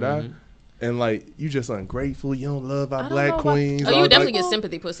 Mm-hmm. And like you just ungrateful, you don't love our don't black know why- queens. Oh, you all would definitely that. get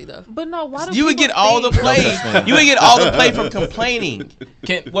sympathy pussy though. But no, why do You would people get all the think- play. You would get all the play from complaining.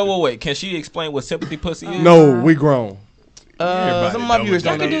 Wait. Can she explain what sympathy pussy is? No, we grown. Everybody Some of my know viewers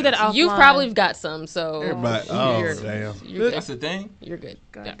what I don't can know. do that offline. You've probably got some, so Everybody. Oh, you're, damn. you're good. That's the thing. You're good.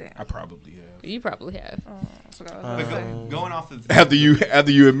 God Yeah. damn. I probably have. You probably have. Oh, I forgot what I was But gonna say. going off of After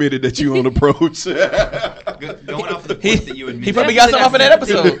you admitted that you on approach. going off the point that you had He mentioned. probably got some off of that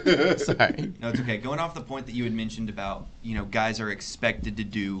episode. Sorry. No, it's okay. Going off the point that you had mentioned about, guys are expected to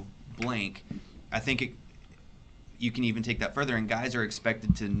do blank, I think you can even take that further, and guys are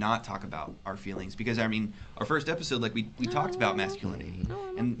expected to not talk about our feelings because, I mean, our first episode, like we talked about masculinity,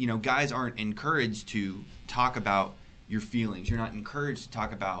 and guys aren't encouraged to talk about your feelings. You're not encouraged to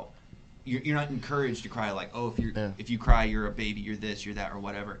talk about. You're not encouraged to cry like, oh, if you cry, you're a baby, you're this, you're that, or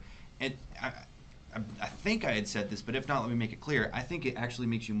whatever. And I think I had said this, but if not, let me make it clear. I think it actually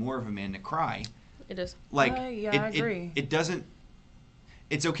makes you more of a man to cry. It is. Like, Yeah, I agree. It doesn't.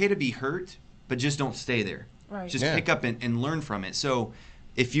 It's okay to be hurt, but just don't stay there. Right. Just Yeah. pick up and learn from it. So,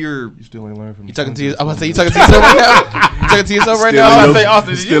 if you're You still ain't learn from You talking to you? I was say you talking to yourself right now. You talking to yourself right Still now? I in was say, your-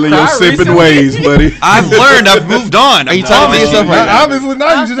 Austin, did still you in your cry sipping recently? ways, buddy. I've learned. I've moved on. Are you talking to yourself right now? Obviously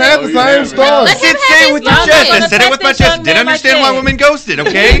not. You just had the Oh, yeah, same man. story. I Let did him say have it with his my young chest. man. I said it with my Let this chest. young Didn't man like understand why that. women ghosted.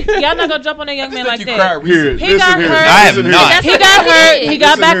 Okay. Y'all not gonna jump on a young man like you that. cry Here, He got listen here. hurt. I have Listen here. not. He got hurt. He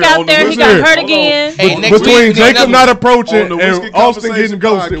got Listen back here, out on the there. He listen got here. hurt Hold on. again. Hey, next week, Between we need Jacob another not one. approaching On the and Whiskey Austin getting Conversation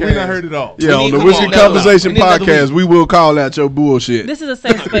ghosted, we podcast. not heard it all. Yeah, on the Come Whiskey on, another one. Conversation We need another podcast, week. we will call out your bullshit. This is a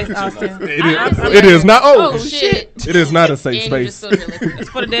safe space, Austin. It is not. Oh, Oh, shit. it is not a safe And you space. just spilled your liquor. It's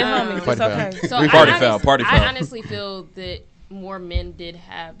for the dead homies. Party It's okay. So Party I foul, party foul. I honestly feel that more men did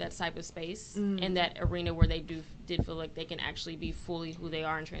have that type of space in that arena where they did feel like they can actually be fully who they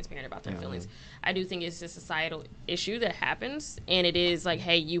are and transparent about their feelings. I do think it's a societal issue that happens, and it is like,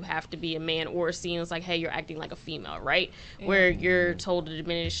 hey, you have to be a man, or seen as like, hey, you're acting like a female, right? Where you're told to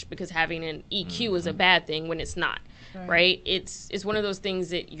diminish because having an EQ is a bad thing when it's not. Right. It's one of those things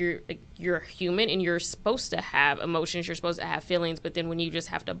that you're human and you're supposed to have emotions, you're supposed to have feelings, but then when you just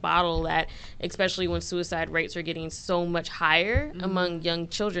have to bottle that, especially when suicide rates are getting so much higher among young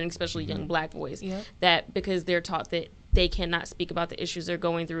children, especially young black boys, that because they're taught that they cannot speak about the issues they're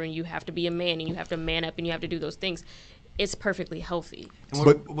going through and you have to be a man and you have to man up and you have to do those things, it's perfectly healthy.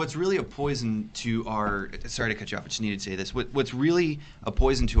 And what's really a poison to our, sorry to cut you off, I just needed to say this. What's really a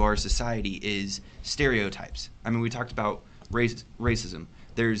poison to our society is stereotypes. I mean, we talked about racism.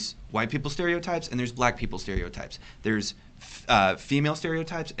 There's white people stereotypes and there's black people stereotypes. There's female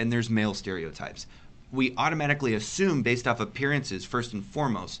stereotypes and there's male stereotypes. We automatically assume based off appearances first and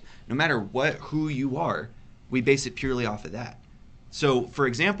foremost. No matter who you are, we base it purely off of that. So, for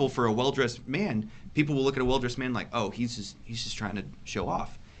example, for a well-dressed man, people will look at a well-dressed man like, oh, he's just trying to show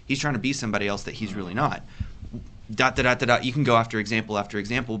off. He's trying to be somebody else that he's really not. ... You can go after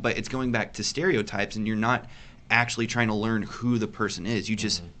example, but it's going back to stereotypes, and you're not actually trying to learn who the person is. You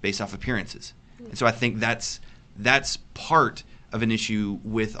just base off appearances. And so I think that's part of an issue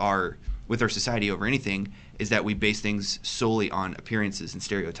with our society over anything, is that we base things solely on appearances and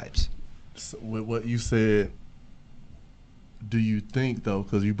stereotypes. So with what you said, do you think, though,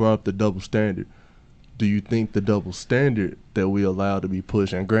 because you brought up the double standard, do you think the double standard that we allow to be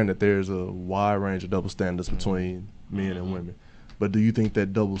pushed, and granted there's a wide range of double standards between men and women, but do you think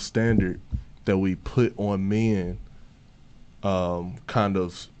that double standard that we put on men kind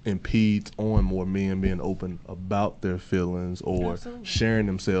of impedes on more men being open about their feelings or sharing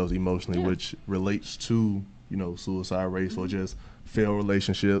themselves emotionally, which relates to, suicide rates or just failed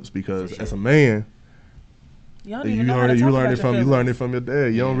relationships? Because as a man, Y'all don't you even know how to talk learn about it from your your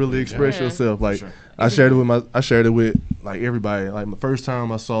dad. You don't really express Yeah. yourself. Like Sure. I shared it with like everybody. Like the first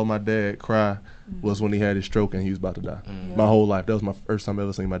time I saw my dad cry was when he had his stroke and he was about to die. My whole life, that was my first time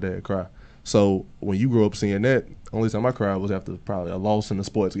ever seeing my dad cry. So when you grow up seeing that, only time I cried was after probably a loss in a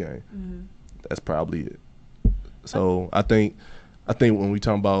sports game. That's probably it. So I think when we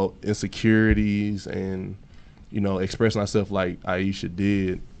talk about insecurities and expressing ourselves like Aisha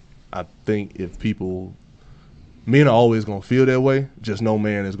did, I think if men are always gonna feel that way. Just no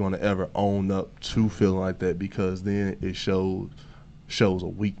man is gonna ever own up to feeling like that, because then it shows a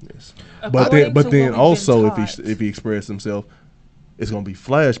weakness. But According to then what we've also been taught. if he expresses himself, it's gonna be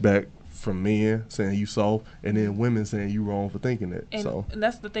flashback from men saying you soft, and then women saying you wrong for thinking that. And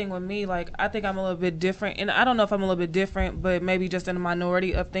that's the thing with me. Like, I think I'm a little bit different, and I don't know if I'm a little bit different, but maybe just in a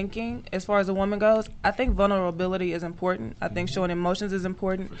minority of thinking as far as a woman goes. I think vulnerability is important. I think showing emotions is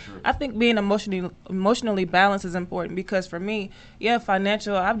important. I think being emotionally balanced is important, because for me,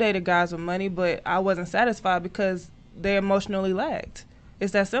 financial. I've dated guys with money, but I wasn't satisfied because they emotionally lacked.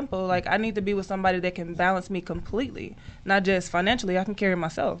 It's that simple. Like, I need to be with somebody that can balance me completely, not just financially. I can carry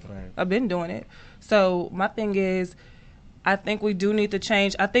myself. Right. I've been doing it. So my thing is, I think we do need to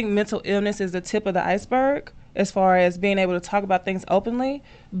change. I think mental illness is the tip of the iceberg. as far as being able to talk about things openly,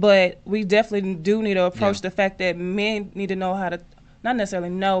 but we definitely do need to approach the fact that men need to know how to, not necessarily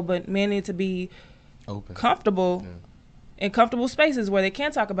know, but men need to be Open. comfortable in comfortable spaces where they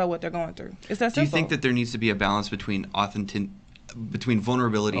can talk about what they're going through. It's that Do you simple. think that there needs to be a balance between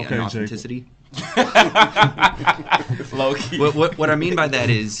vulnerability Okay, and Jacob. authenticity? Low key. What I mean by that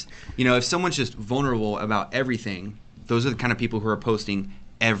is, if someone's just vulnerable about everything, those are the kind of people who are posting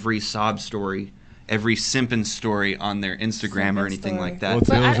every sob story, every simping story on their Instagram or Simping anything story. like that. Well, But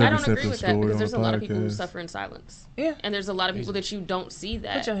Tells I every don't agree simple with that story because on there's the a lot of people who podcast. suffer in silence. Yeah. And there's a lot of people that you don't see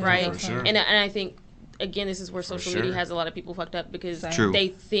that, Put your hands right? up. For sure. And I think, again, this is where social media sure. has a lot of people fucked up because Same. True. they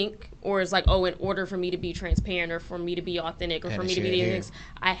think, or it's like, oh, in order for me to be transparent or for me to be authentic or Had for to me to be share it. this,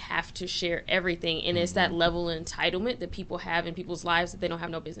 I have to share everything. And it's that level of entitlement that people have in people's lives that they don't have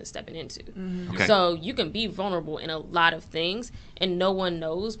no business stepping into. Okay. So you can be vulnerable in a lot of things and no one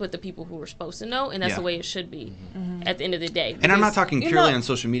knows but the people who are supposed to know. And that's Yeah. the way it should be at the end of the day. And I'm not Because- talking You purely know- on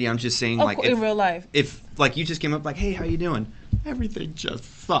social media. I'm just saying, Oh, like, in real life. if like you just came up like, hey, how you doing? Everything just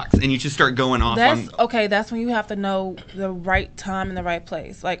sucks, and you just start going off That's on. okay. That's when you have to know the right time and the right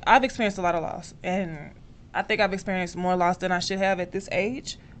place. Like, I've experienced a lot of loss, and I think I've experienced more loss than I should have at this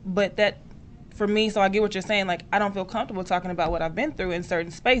age. But that, for me, so I get what you're saying. Like, I don't feel comfortable talking about what I've been through in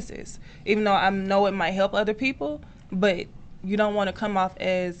certain spaces, even though I know it might help other people. But you don't want to come off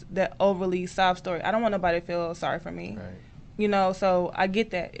as that overly sob story. I don't want nobody to feel sorry for me. Right. So I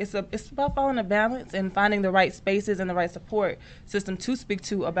get that. It's about finding a balance and finding the right spaces and the right support system to speak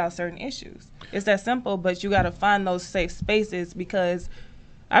to about certain issues. It's that simple, but you got to find those safe spaces because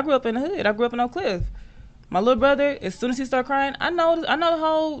I grew up in the hood. I grew up in Oak Cliff. My little brother, as soon as he started crying, I know the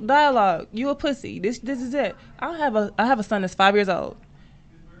whole dialogue. You a pussy. This is it. I have a son that's 5 years old.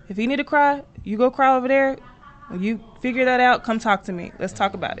 If he need to cry, you go cry over there. When you figure that out, come talk to me. Let's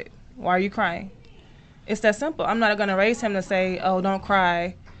talk about it. Why are you crying? It's that simple. I'm not gonna raise him to say, "Oh, don't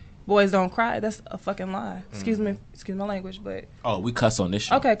cry, boys don't cry." That's a fucking lie. Excuse my language, but Oh, we cuss on this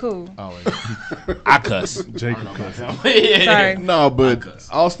show. okay, cool. Always. I cuss. Jacob cuss. Sorry. No, but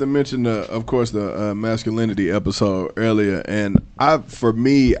Austin mentioned, of course, the masculinity episode earlier, and I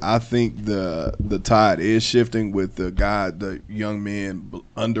think the tide is shifting with the young men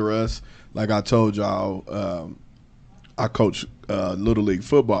under us. Like I told y'all, I coach Little League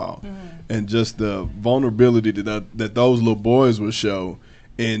football, and just the vulnerability that those little boys would show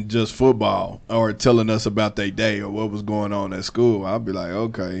in just football or telling us about their day or what was going on at school. I'd be like,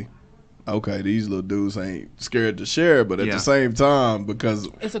 okay, these little dudes ain't scared to share, but at Yeah. the same time, because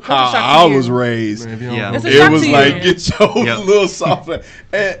It's a culture how shock to I you. was raised, Man, if you don't Yeah. go- It's a it shock was to you. like get your Yep. little soft,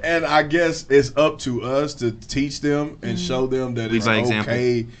 and I guess it's up to us to teach them and show them that Lead it's by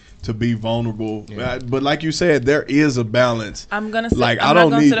okay example. to be vulnerable. But like you said, there is a balance. I'm gonna say, Like, I I'm don't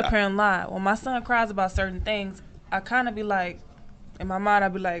not gonna need- sit up here and lie. When my son cries about certain things, I kind of be like, in my mind,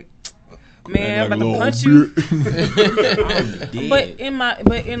 I'd be like, man, Like I'm a about to little punch you. But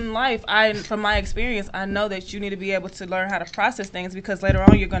But in life, from my experience, I know that you need to be able to learn how to process things because later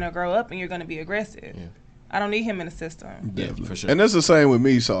on you're gonna grow up and you're gonna be aggressive. Yeah. I don't need him in the system. yeah, for sure. And that's the same with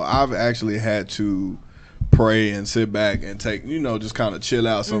me. So I've actually had to pray and sit back and take, just kind of chill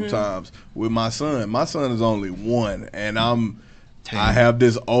out sometimes with my son. My son is only 1, and I have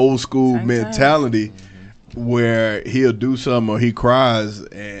this old school Same mentality where he'll do something or he cries,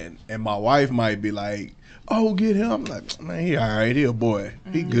 and my wife might be like, "Oh, get him." I'm like, "Man, he all right. He a boy.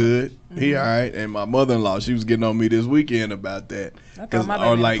 He good. He all right." And my mother-in-law, she was getting on me this weekend about that. I throw my Or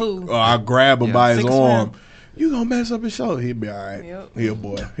baby in the like, pool. or I grab him Yeah. by his Sink or arm. swim. You gonna mess up his shoulder? He'll be all right. Yep. He a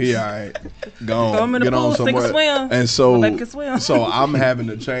boy. He all right. Go Throw him on. in the Get on pool, sink or somewhere. swim. And so, My baby can swim. so I'm having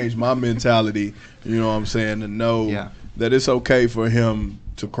to change my mentality. You know what I'm saying? To know Yeah. that it's okay for him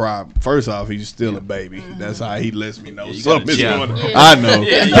to cry. First off, he's still a baby. That's how he lets me know you something's gotta- going on. Yeah. I know.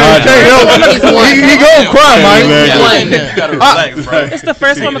 Yeah, you I can't help it. He gonna cry, Mike. You gotta relax, bro. It's the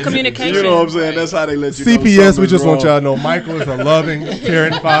first form of communication. You know what I'm saying? That's how they let you know CPS, we something's just want wrong. y'all to know Michael is a loving,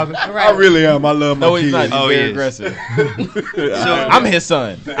 caring father. I really am. I love my No, he's kids. not. He's Oh, very he is. aggressive. So, I'm his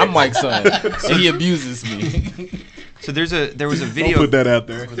son. I'm Mike's son, and he abuses me. so there was a Don't video. put that out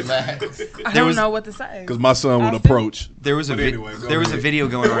there. I there don't was- know what to say. Because my son would Austin? approach. There was a But anyway, go there was a ahead. video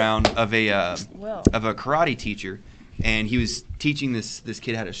going around of a Well. karate teacher, and he was teaching this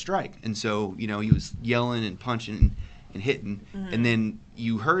kid how to strike, and so he was yelling and punching and hitting, and then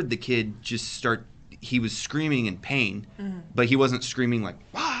you heard the kid just start. He was screaming in pain, but he wasn't screaming like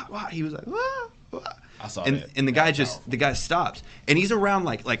wah wah. He was like wah wah. I saw And that. and the guy stopped, and he's around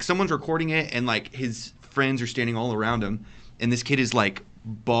like someone's recording it, and like his friends are standing all around him, and this kid is like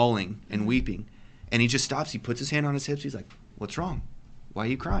bawling and weeping, and he just stops. He puts his hand on his hips. He's like, "What's wrong?" why are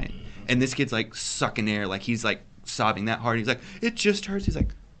you crying? And this kid's like sucking air, like he's like sobbing that hard. He's like, it just hurts. He's like,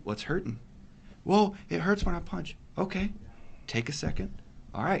 what's hurting? Well, it hurts when I punch. Okay, take a second.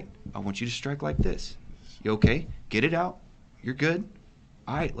 All right, I want you to strike like this. You okay? Get it out. You're good.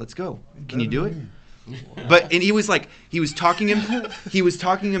 All right, let's go. Can you do it? But and he was talking him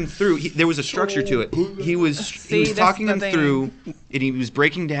through. There was a structure to it. He was talking him through, and he was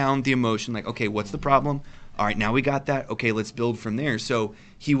breaking down the emotion. Like, okay, what's the problem? All right, now we got that. Okay, let's build from there. So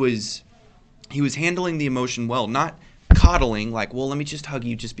he was handling the emotion well, not coddling. Like, well, let me just hug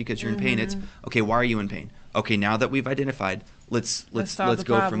you just because you're in pain. It's okay. Why are you in pain? Okay, now that we've identified, let's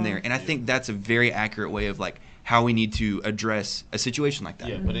go from there. And I think that's a very accurate way of like how we need to address a situation like that.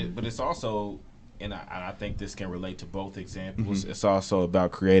 Yeah, but it's also, and I think this can relate to both examples. It's also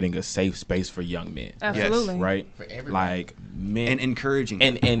about creating a safe space for young men. Absolutely. Yes, right? For everybody. Like men And encouraging.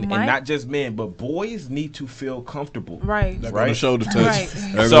 and not just men, but boys need to feel comfortable. Right. They're Right. gonna show the touch. Right.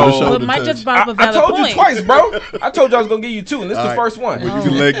 They're So- gonna show But the Mike touch. just brought up a I valid told point. you twice, bro. I told you I was gonna give you 2, and this is All the right. first one. You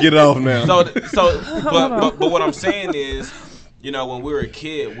can get off now. But what I'm saying is, when we're a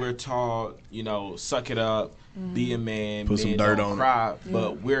kid, we're taught, suck it up, be a man, Put some men dirt don't on it. cry,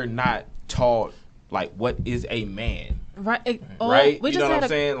 but we're not taught like what is a man, Right. right? We You just know what had I'm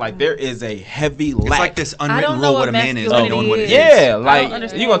saying? Like there is a heavy lack. It's like this I unwritten don't know rule what what a man is. masculinity No one what it is. is. Yeah, I like don't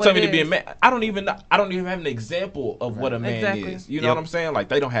understand you gonna tell what me it to be a is. man? I don't even have an example of what a man Exactly. is. You know Yep. what I'm saying? Like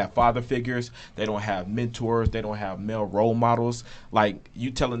they don't have father figures, they don't have mentors, they don't have male role models. Like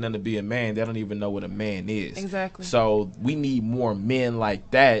you telling them to be a man, they don't even know what a man is. Exactly. So we need more men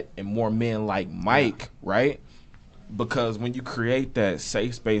like that and more men like Mike, right? Because when you create that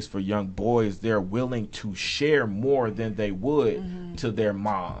safe space for young boys, they're willing to share more than they would to their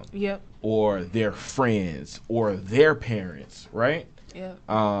mom Yep. or their friends or their parents, right? Yep.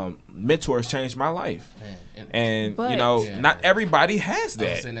 Mentors changed my life. Man, And, But- not everybody has I was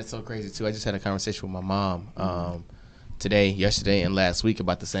that. saying that's so crazy too. I just had a conversation with my mom today, yesterday, and last week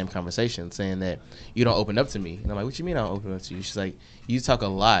about the same conversation, saying that you don't open up to me. And I'm like, what you mean I don't open up to you? She's like, you talk a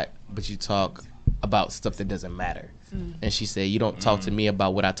lot, but you talk about stuff that doesn't matter. And she said, you don't talk to me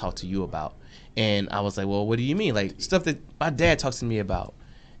about what I talk to you about. And I was like, well, what do you mean? Like stuff that my dad talks to me about.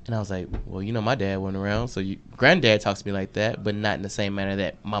 And I was like, well, my dad went around, so granddad talks to me like that, but not in the same manner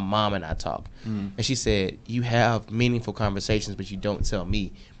that my mom and I talk. And she said, you have meaningful conversations, but you don't tell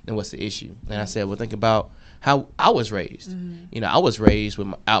me. And what's the issue? And I said, well, think about how I was raised. I was raised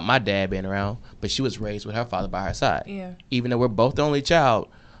without my dad being around, but she was raised with her father by her side. Yeah. Even though we're both the only child,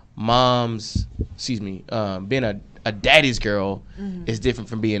 being a daddy's girl is different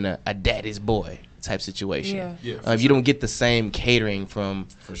from being a daddy's boy type situation. Yeah. You don't get the same catering from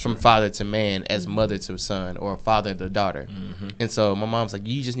father to man as mother to son or father to daughter. And so my mom's like,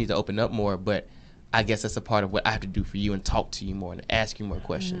 you just need to open up more, but I guess that's a part of what I have to do for you and talk to you more and ask you more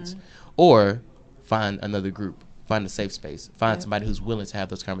questions. Or find another group, find a safe space, find somebody who's willing to have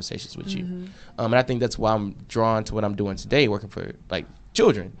those conversations with you. And I think that's why I'm drawn to what I'm doing today, working for like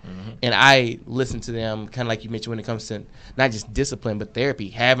children. And I listen to them kind of like you mentioned when it comes to not just discipline but therapy,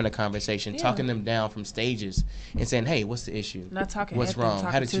 having a conversation, talking them down from stages and saying, hey, what's the issue? Not talking What's at them, wrong?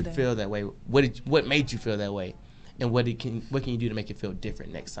 talking How did to you them. feel that way? What made you feel that way? And what can you do to make it feel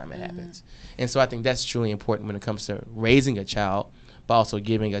different next time it happens? And so I think that's truly important when it comes to raising a child, but also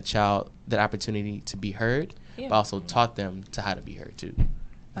giving a child that opportunity to be heard, but also taught them to how to be heard too.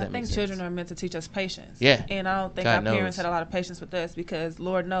 I think children are meant to teach us patience. Yeah. And I don't think God our parents knows. had a lot of patience with us because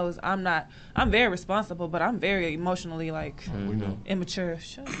Lord knows I'm very responsible, but I'm very emotionally immature.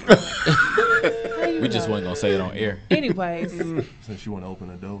 Shut up. How you We just know? wasn't gonna say it on air. Anyways. Since you want to open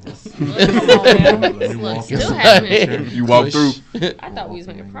the door. Come on, man. Let me Look, walk still in. happening. You walk through. I thought we was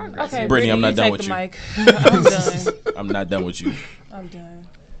making progress. Okay, Brittany, I'm you not done take with the you. mic. I'm done. I'm not done with you. I'm done.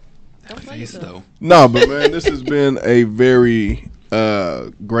 Don't play Face yourself. though. No, but man, this has been a very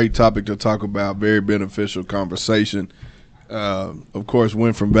great topic to talk about. Very beneficial conversation. Of course,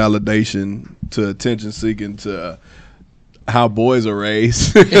 went from validation to attention seeking to how boys are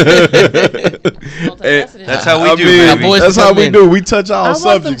raised. Multifaceted. That's how we I do, mean, baby. boys that's how come we in. do. We touch all I want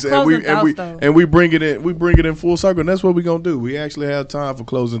subjects some and we closing thoughts, though. and we bring it in. We bring it in full circle, and that's what we're gonna do. We actually have time for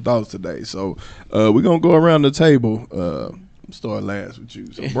closing thoughts today, so we're gonna go around the table. Start last with you.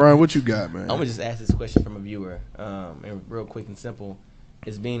 So, Brian, what you got, man? I'm gonna just ask this question from a viewer, and real quick and simple: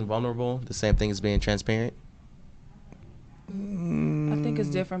 is being vulnerable the same thing as being transparent? I think it's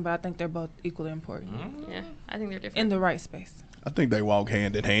different, but I think they're both equally important Yeah, I think they're different. in the right space. I think they walk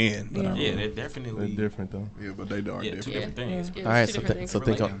hand in hand. But Yeah. Yeah, they're They're definitely different though. yeah, but they are two different. different things. Yeah, All right, two so different think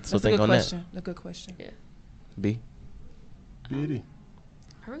things. on That's a think good on that. question. A good question. B. Biddy.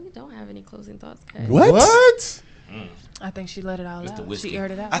 I really don't have any closing thoughts, guys. What? I think she let it all It's the out. whiskey. She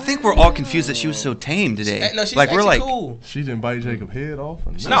aired it out. I think we're all confused that she was so tame today. No, she's like we're actually like, cool. She didn't bite Jacob head off.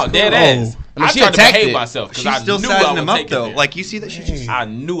 Or No, nothing? dead ass. I mean, I she tried to attacked behave it. myself because she's I still knew I sizing would him up take though. it there. Like you see that she just. I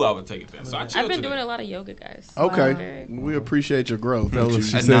knew I would take it there. So I I've chilled been today. doing a lot of yoga, guys. Okay, we appreciate your growth. Fellas,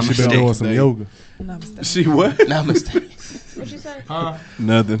 she A said she been namaste. doing some yoga. Namaste. She what? Namaste. What'd you say?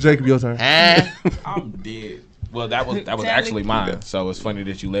 Nothing. Jacob, your turn. Ah. I'm dead. Well, that was actually mine. So it's funny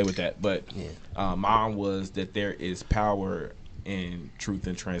that you lay with that. But mine was that there is power in truth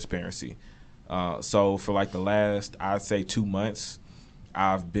and transparency. So for like the last, I'd say 2 months,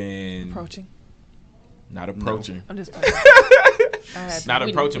 I've been Approaching. not approaching, I'm just playing. I had not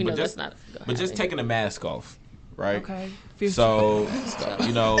We approaching, know but just that's not but just taking the mask off, right? Okay. Future. So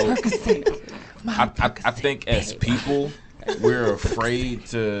you know, I think as people, we're afraid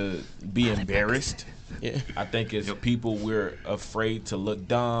to be embarrassed. Yeah. I think as people, we're afraid to look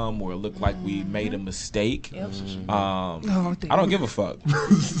dumb or look like we made a mistake. I don't give a fuck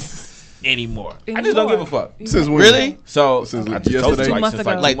anymore. I just don't give a fuck. Since when? Really? So Since I just told yesterday? you 2 months since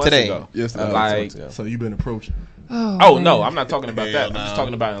ago. Like 2 months today. ago. Yesterday. Like, So you've been approaching. oh no, I'm not talking about that. I'm just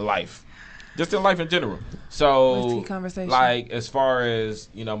talking about in life. Just in life in general. So, Risky conversation. like, as far as,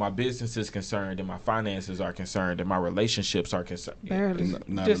 you know, my business is concerned and my finances are concerned and my relationships are concerned. Barely.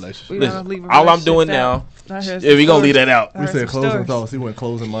 Not Just- relationship. we Listen, don't leave all I'm relationships doing out. now, I heard yeah, we some gonna leave stories. that out. I We heard said some closing stories. thoughts. He went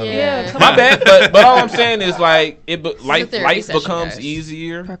closing my Yeah, come My on. bad, but all I'm saying is like life therapy session, becomes guys.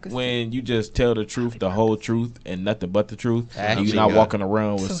 easier Percocet. when you just tell the truth, the whole truth, and nothing but the truth. And Actually, you're not God. walking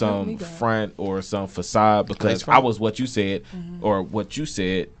around with So help me some God. front or some facade because Nice front. I was what you said, or what you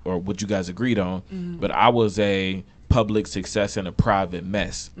said, or what you guys agreed on. But I was a public success and a private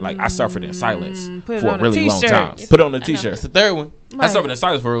mess. Like I suffered in silence Put it for a on a really long t-shirt. time. Put it on a I know. t-shirt. It's the third one. I Mike, suffered in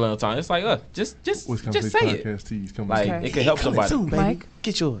silence for a really long time. It's like, just Wisconsin say it. podcast tees coming. Like Okay. it can help somebody. Soon, baby. Mike?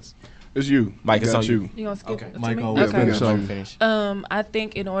 Get yours. It's you. Mike, it's Got on you. you gonna skip Okay. it to Mike me? always Okay. finish on. Finish. I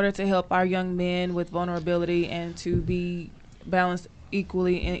think in order to help our young men with vulnerability and to be balanced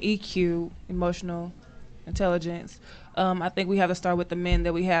equally in EQ, emotional intelligence, I think we have to start with the men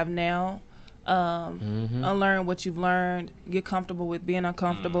that we have now. Unlearn what you've learned. Get comfortable with being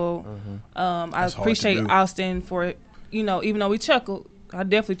uncomfortable. I That's hard to appreciate do. Austin for, even though we chuckled, I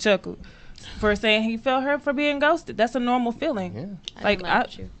definitely chuckled for saying he felt hurt for being ghosted. That's a normal feeling. Yeah. Like,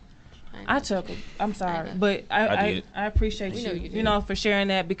 laughed at you. I chuckled. I'm sorry, know. but I I did. appreciate We know you, you did. for sharing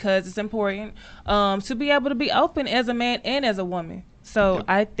that because it's important to be able to be open as a man and as a woman. So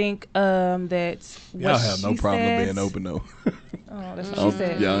I think that what Y'all have no she problem says- being open though. Oh, that's what Oh, she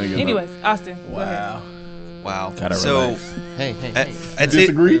said. y'all ain't got no- Anyways, Austin. Go ahead. Wow. Gotta So relax. Hey, hey. I'd say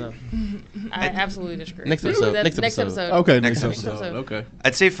Disagree? I absolutely disagree. Next episode. That's Next episode. Okay, next Next episode. episode. Okay.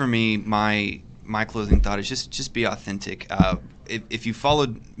 I'd say for me, my closing thought is just be authentic. If you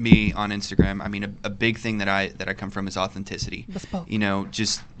followed me on Instagram, I mean, a big thing that I come from is authenticity. Bespoke. You know,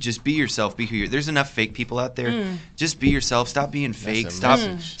 just be yourself. Be who you're. There's enough fake people out there. Just be yourself. Stop being fake.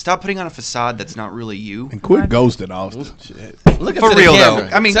 a Stop putting on a facade that's not really you. And quit ghosting Austin. Shit. Look For into the real though.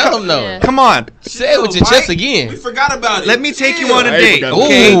 camera. I mean, tell come, them no. Yeah. come on. Say it with your chest again. forgot about it. Let me take you on a I date, forgot.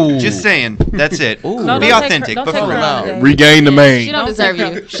 okay? Ooh. Just saying. That's it. Ooh. No, Be don't take authentic, Her, but don't for take her real. on a date. Regain the She main. don't deserve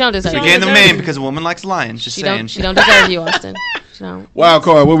you. She don't deserve you. Regain the deserve man it. because a woman likes lions. Just saying. She don't deserve you, Austin. She don't. Wild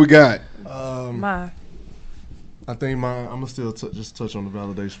card. What we got? My. I think I'm gonna still just touch on the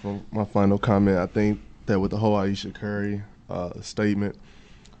validation from my final comment. I think that with the whole Aisha Curry statement,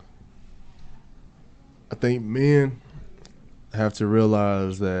 I think men have to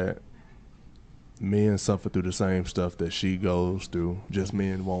realize that men suffer through the same stuff that she goes through. Just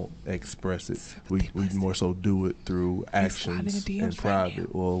men won't express it. We more so do it through actions sliding in in DMs right private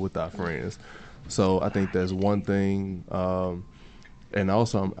or with our friends. So I think that's one thing. And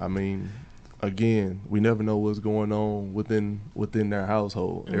also, I mean, again, we never know what's going on within their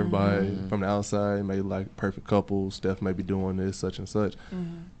household. Everybody from the outside may like perfect couples. Steph may be doing this, such and such.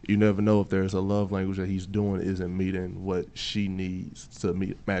 You never know if there's a love language that he's doing isn't meeting what she needs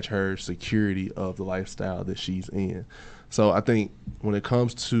to match her security of the lifestyle that she's in. So I think when it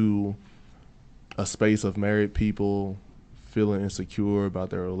comes to a space of married people feeling insecure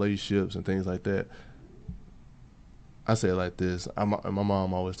about their relationships and things like that, I say it like this. My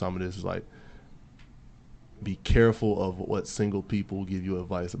mom always told me this is like, be careful of what single people give you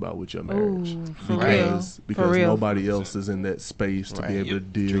advice about with your marriage. Ooh, for real. Because For real. nobody else is in that space to be Right. able to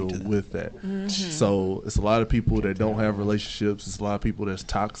deal with that. So it's a lot of people that don't have relationships. It's a lot of people that's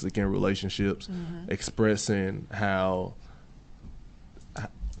toxic in relationships, expressing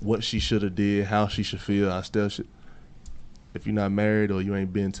what she should have did, how she should feel. I still should. If you're not married or you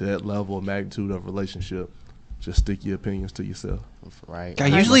ain't been to that level of magnitude of relationship, just stick your opinions to yourself. Right.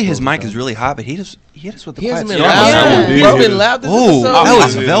 God, usually his mic is really hot, but he hit us with the He hasn't pipes. been Yeah. loud. Yeah. Bro, been loud this Oh, episode. that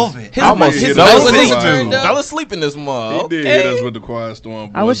was Yeah. velvet. His, Almost his hit mic us was with even the turned Y'all up. was sleeping this month. He did hit us with the quiet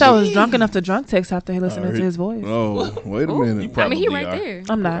storm. I wish I was drunk enough to drunk text after listening Alright. to his voice. Oh, wait a minute. I mean, he right are. there.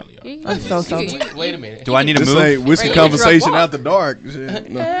 I'm not. He- I'm so sober. Wait a minute. Do I need to This move? ain't whiskey Right, you can conversation drunk after dark.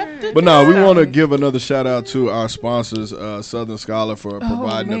 Shit, no. But no, we want to give another shout out to our sponsors, Southern Scholar, for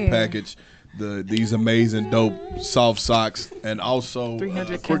providing a man. package. These amazing dope soft socks, and also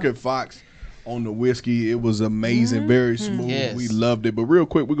 300 Crooked Fox on the whiskey. It was amazing, very smooth. Yes. We loved it. But real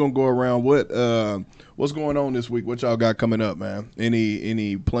quick, we're gonna go around what's going on this week. What y'all got coming up, man?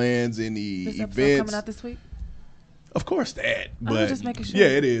 Any plans? Any This episode events? coming out this week? Of course that. I'm But just making sure. yeah,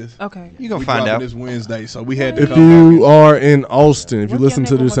 it is. Okay. You gonna We find dropping out. this Wednesday, so we had to If come you are in Austin, if you What's listen your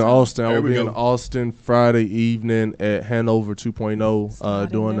to name this in one more time? Austin, I There will we be in go. Austin Friday evening at Hanover 2.0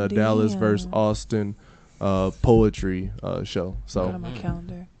 Slide doing in a them Dallas DMs. versus Austin poetry show. Put So on my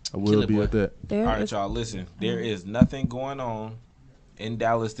calendar. I Kill will it, be boy. at that. There All right, is- y'all, listen. There is nothing going on in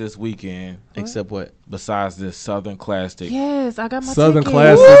Dallas this weekend Except what? besides this Southern Classic. Yes, I got my Southern ticket.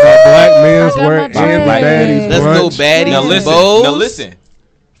 Classic by Black Men's I got Wear my and ticket. Baddies Let's go, Brunch. baddies. Now listen. Bows. Now listen.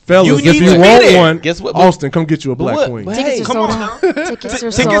 Fellas, You if need you to be want there. one, Guess what? Austin, come get you a Black What? Queen. What? Tickets Hey, are come sold on out. Tickets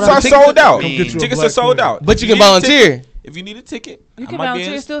are Tickets sold are out. sold out. Come get you a Tickets are Black sold Queen. out. But you If can need a volunteer. ticket- If you need a ticket, You I can might be volunteer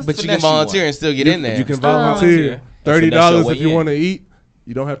able to still. But you can finesse you volunteer one. and still get in there. You can Oh. volunteer. $30 Finesse your if you way want to in. eat.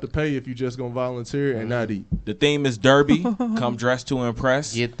 You don't have to pay if you just gonna volunteer and not eat. The theme is Derby. Come dressed to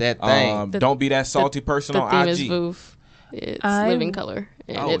impress. Get that thing. Don't be that salty person The on theme IG. is VOOF. It's I- living color.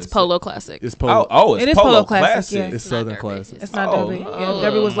 And Oh, it's it's Polo Classic. It's polo. It's It is Polo Polo Classic, Classic. yeah. It's Southern Derby. Classic. It's not Oh, Derby. oh, Yeah,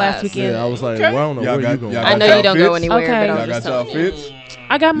 Derby was last classic. weekend. Yeah, I was like, Okay. well, I don't know Y'all where got- you going. y'all I know got you don't y'all go fits? anywhere, Okay. but Y'all I'm got just y'all telling you. fits?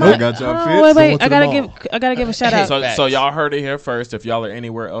 I got Y'all my. got y'all hold fits? on, wait, Someone wait. to I the gotta mall. give a shout out. So y'all heard it here first. If y'all are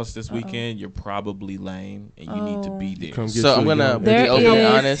anywhere else this weekend, you're probably lame and you need to be there. Come get So you I'm a gonna young- There be open is- and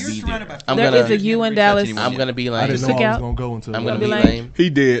honest. You're surrounded by I'm There gonna- is a U in Dallas. I'm gonna be I lame. didn't know Stick I was out. gonna go until I'm that. gonna be Be lame. lame. He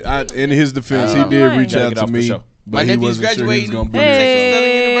did. In his defense, Oh, he did nice. reach Gotta out get to off the me, show. but My he nephew's wasn't sure he was graduating. gonna be Hey. there. Southern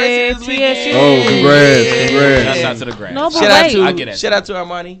University this TSU. Oh, congrats, Shouts congrats. out to the grads. No, but Shout out wait. I get to it. shout out to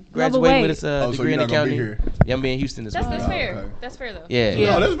Armani graduating wait. with his Oh, so degree you're in not gonna be accounting. here? Yeah, I'm being in Houston this That's week. fair. okay. That's fair though. Yeah,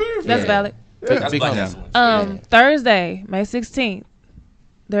 Yeah. Oh, that's very That's fair. valid. That's Big black homie. excellence. Thursday, May 16th,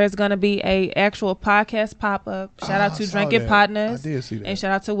 there's gonna be a actual podcast pop up. Shout out I to saw Drinking that. Partners. I did see that. And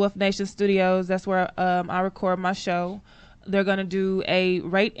shout out to Wolf Nation Studios. That's where I record my show. They're gonna do a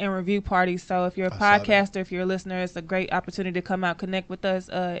rate and review party. So if you're a I saw that. podcaster, if you're a listener, it's a great opportunity to come out, connect with us.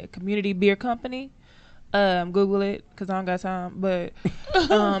 Community Beer Company. Google it because I don't got time. But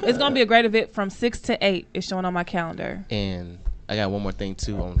it's gonna be a great event from 6 to 8. It's showing on my calendar. And I got one more thing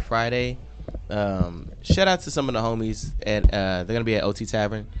too on Friday. Shout out to some of the homies at they're gonna be at OT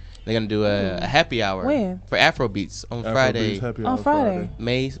Tavern. They're gonna do a happy hour When? for Afro Beats on Afrobeats Friday. Happy On Hour Friday.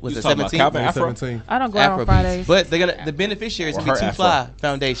 May was You it talking about 17th? Calvin May Afro? 17th. I don't go out on Afro Fridays. Beats. But they're gonna the beneficiaries Or will be her Two Afro. Fly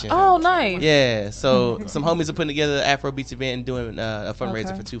Foundation. Oh, nice. Yeah, so some homies are putting together an Afro Beats event and doing a fundraiser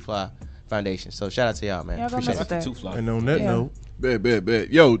Okay. for Two Fly Foundation. So shout out to y'all, man. Y'all go Appreciate mess it. with that. Too fly. And on that Yeah. note,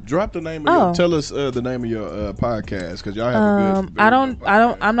 Bet. Yo, drop the name of your, Oh. tell us the name of your podcast because y'all have a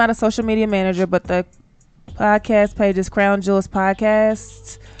good. I'm not a social media manager, but the podcast page is Crown Jewels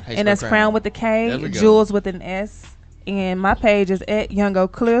Podcast, Hey, and that's spell Crown with the There K, we go. Jewels with an S, and my page is at Young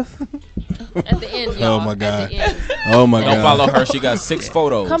Oak Cliff. At the end, y'all. Oh, my God. At the end. Oh my Don't god! follow her. She got 6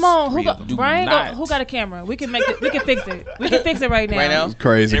 photos. Come on, who got Do Brian? not. Who got a camera? We can make it. We can fix it. We can fix it right now. Right now?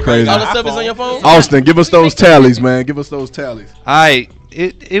 Crazy. All the got stuff is on your phone? Austin, give us those tallies, man. Give us those tallies.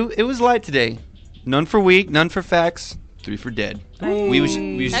 It was light today. None for weak, none for facts, 3 for dead. We was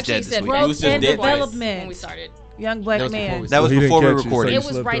just Actually, dead he this said week. He was Growth and just dead twice. development. when we started. Young black That was before man. we That was So he didn't before we catch you, so recorded. you It was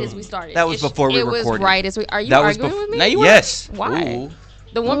slept right on. as we started. That was before we It was recorded. right as we. Are you That was arguing bef- with me? Now you Yes. Why? Ooh.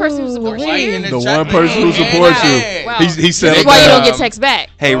 The one person who supports Why you. in The chat? one person who Man, supports you. man. Wow. He This said is it why you down. don't get text back.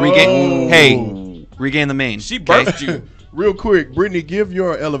 Hey, Oh. regain the main. She okay? birthed you. Real quick, Brittany, give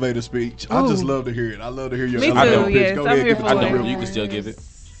your elevator speech. I just love to hear it. I love to hear your Me elevator too. pitch. Yes, Go I'm ahead, here give it for to I me know. real You quick. can still give it.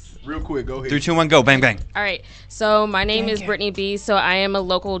 Real quick, go ahead. 3, 2, 1, go. Bang, bang. All right. So my name is Brittany B. So I am a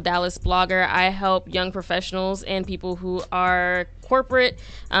local Dallas blogger. I help young professionals and people who are corporate,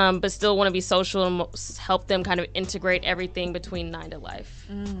 but still want to be social and help them kind of integrate everything between 9 to life.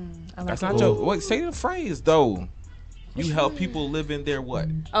 That's not your. Wait, say the phrase though. You help people live in their what?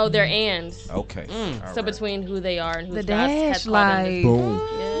 Oh, their and. Okay. All So right. between who they are and who The God dash has called them to life. be. Boom.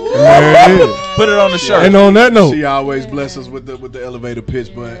 Yeah. There it is. Put it on the shirt. And on that note, She always blesses us with the elevator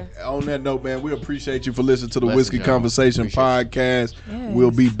pitch. But on that note, man, we appreciate you for listening to the Blessings, Whiskey y'all. Conversation Appreciate podcast. Yes.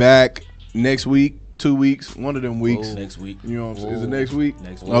 We'll be back next week 2 weeks, one of them weeks. Next week. You know what I'm saying? Is it next week?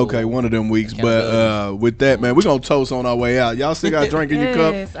 Next week. Okay, one of them weeks. But with that, man, we're going to toast on our way out. Y'all still got a drink in your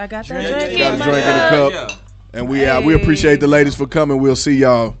cup? Yes, I got that Yeah, drink Got in a my drink in the cup. cup. And we out. We appreciate the ladies for coming. We'll see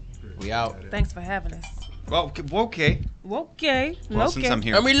y'all. We out. Thanks for having us. Well, okay. Okay. Well, since I'm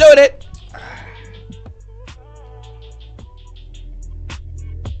here. I'm reloaded.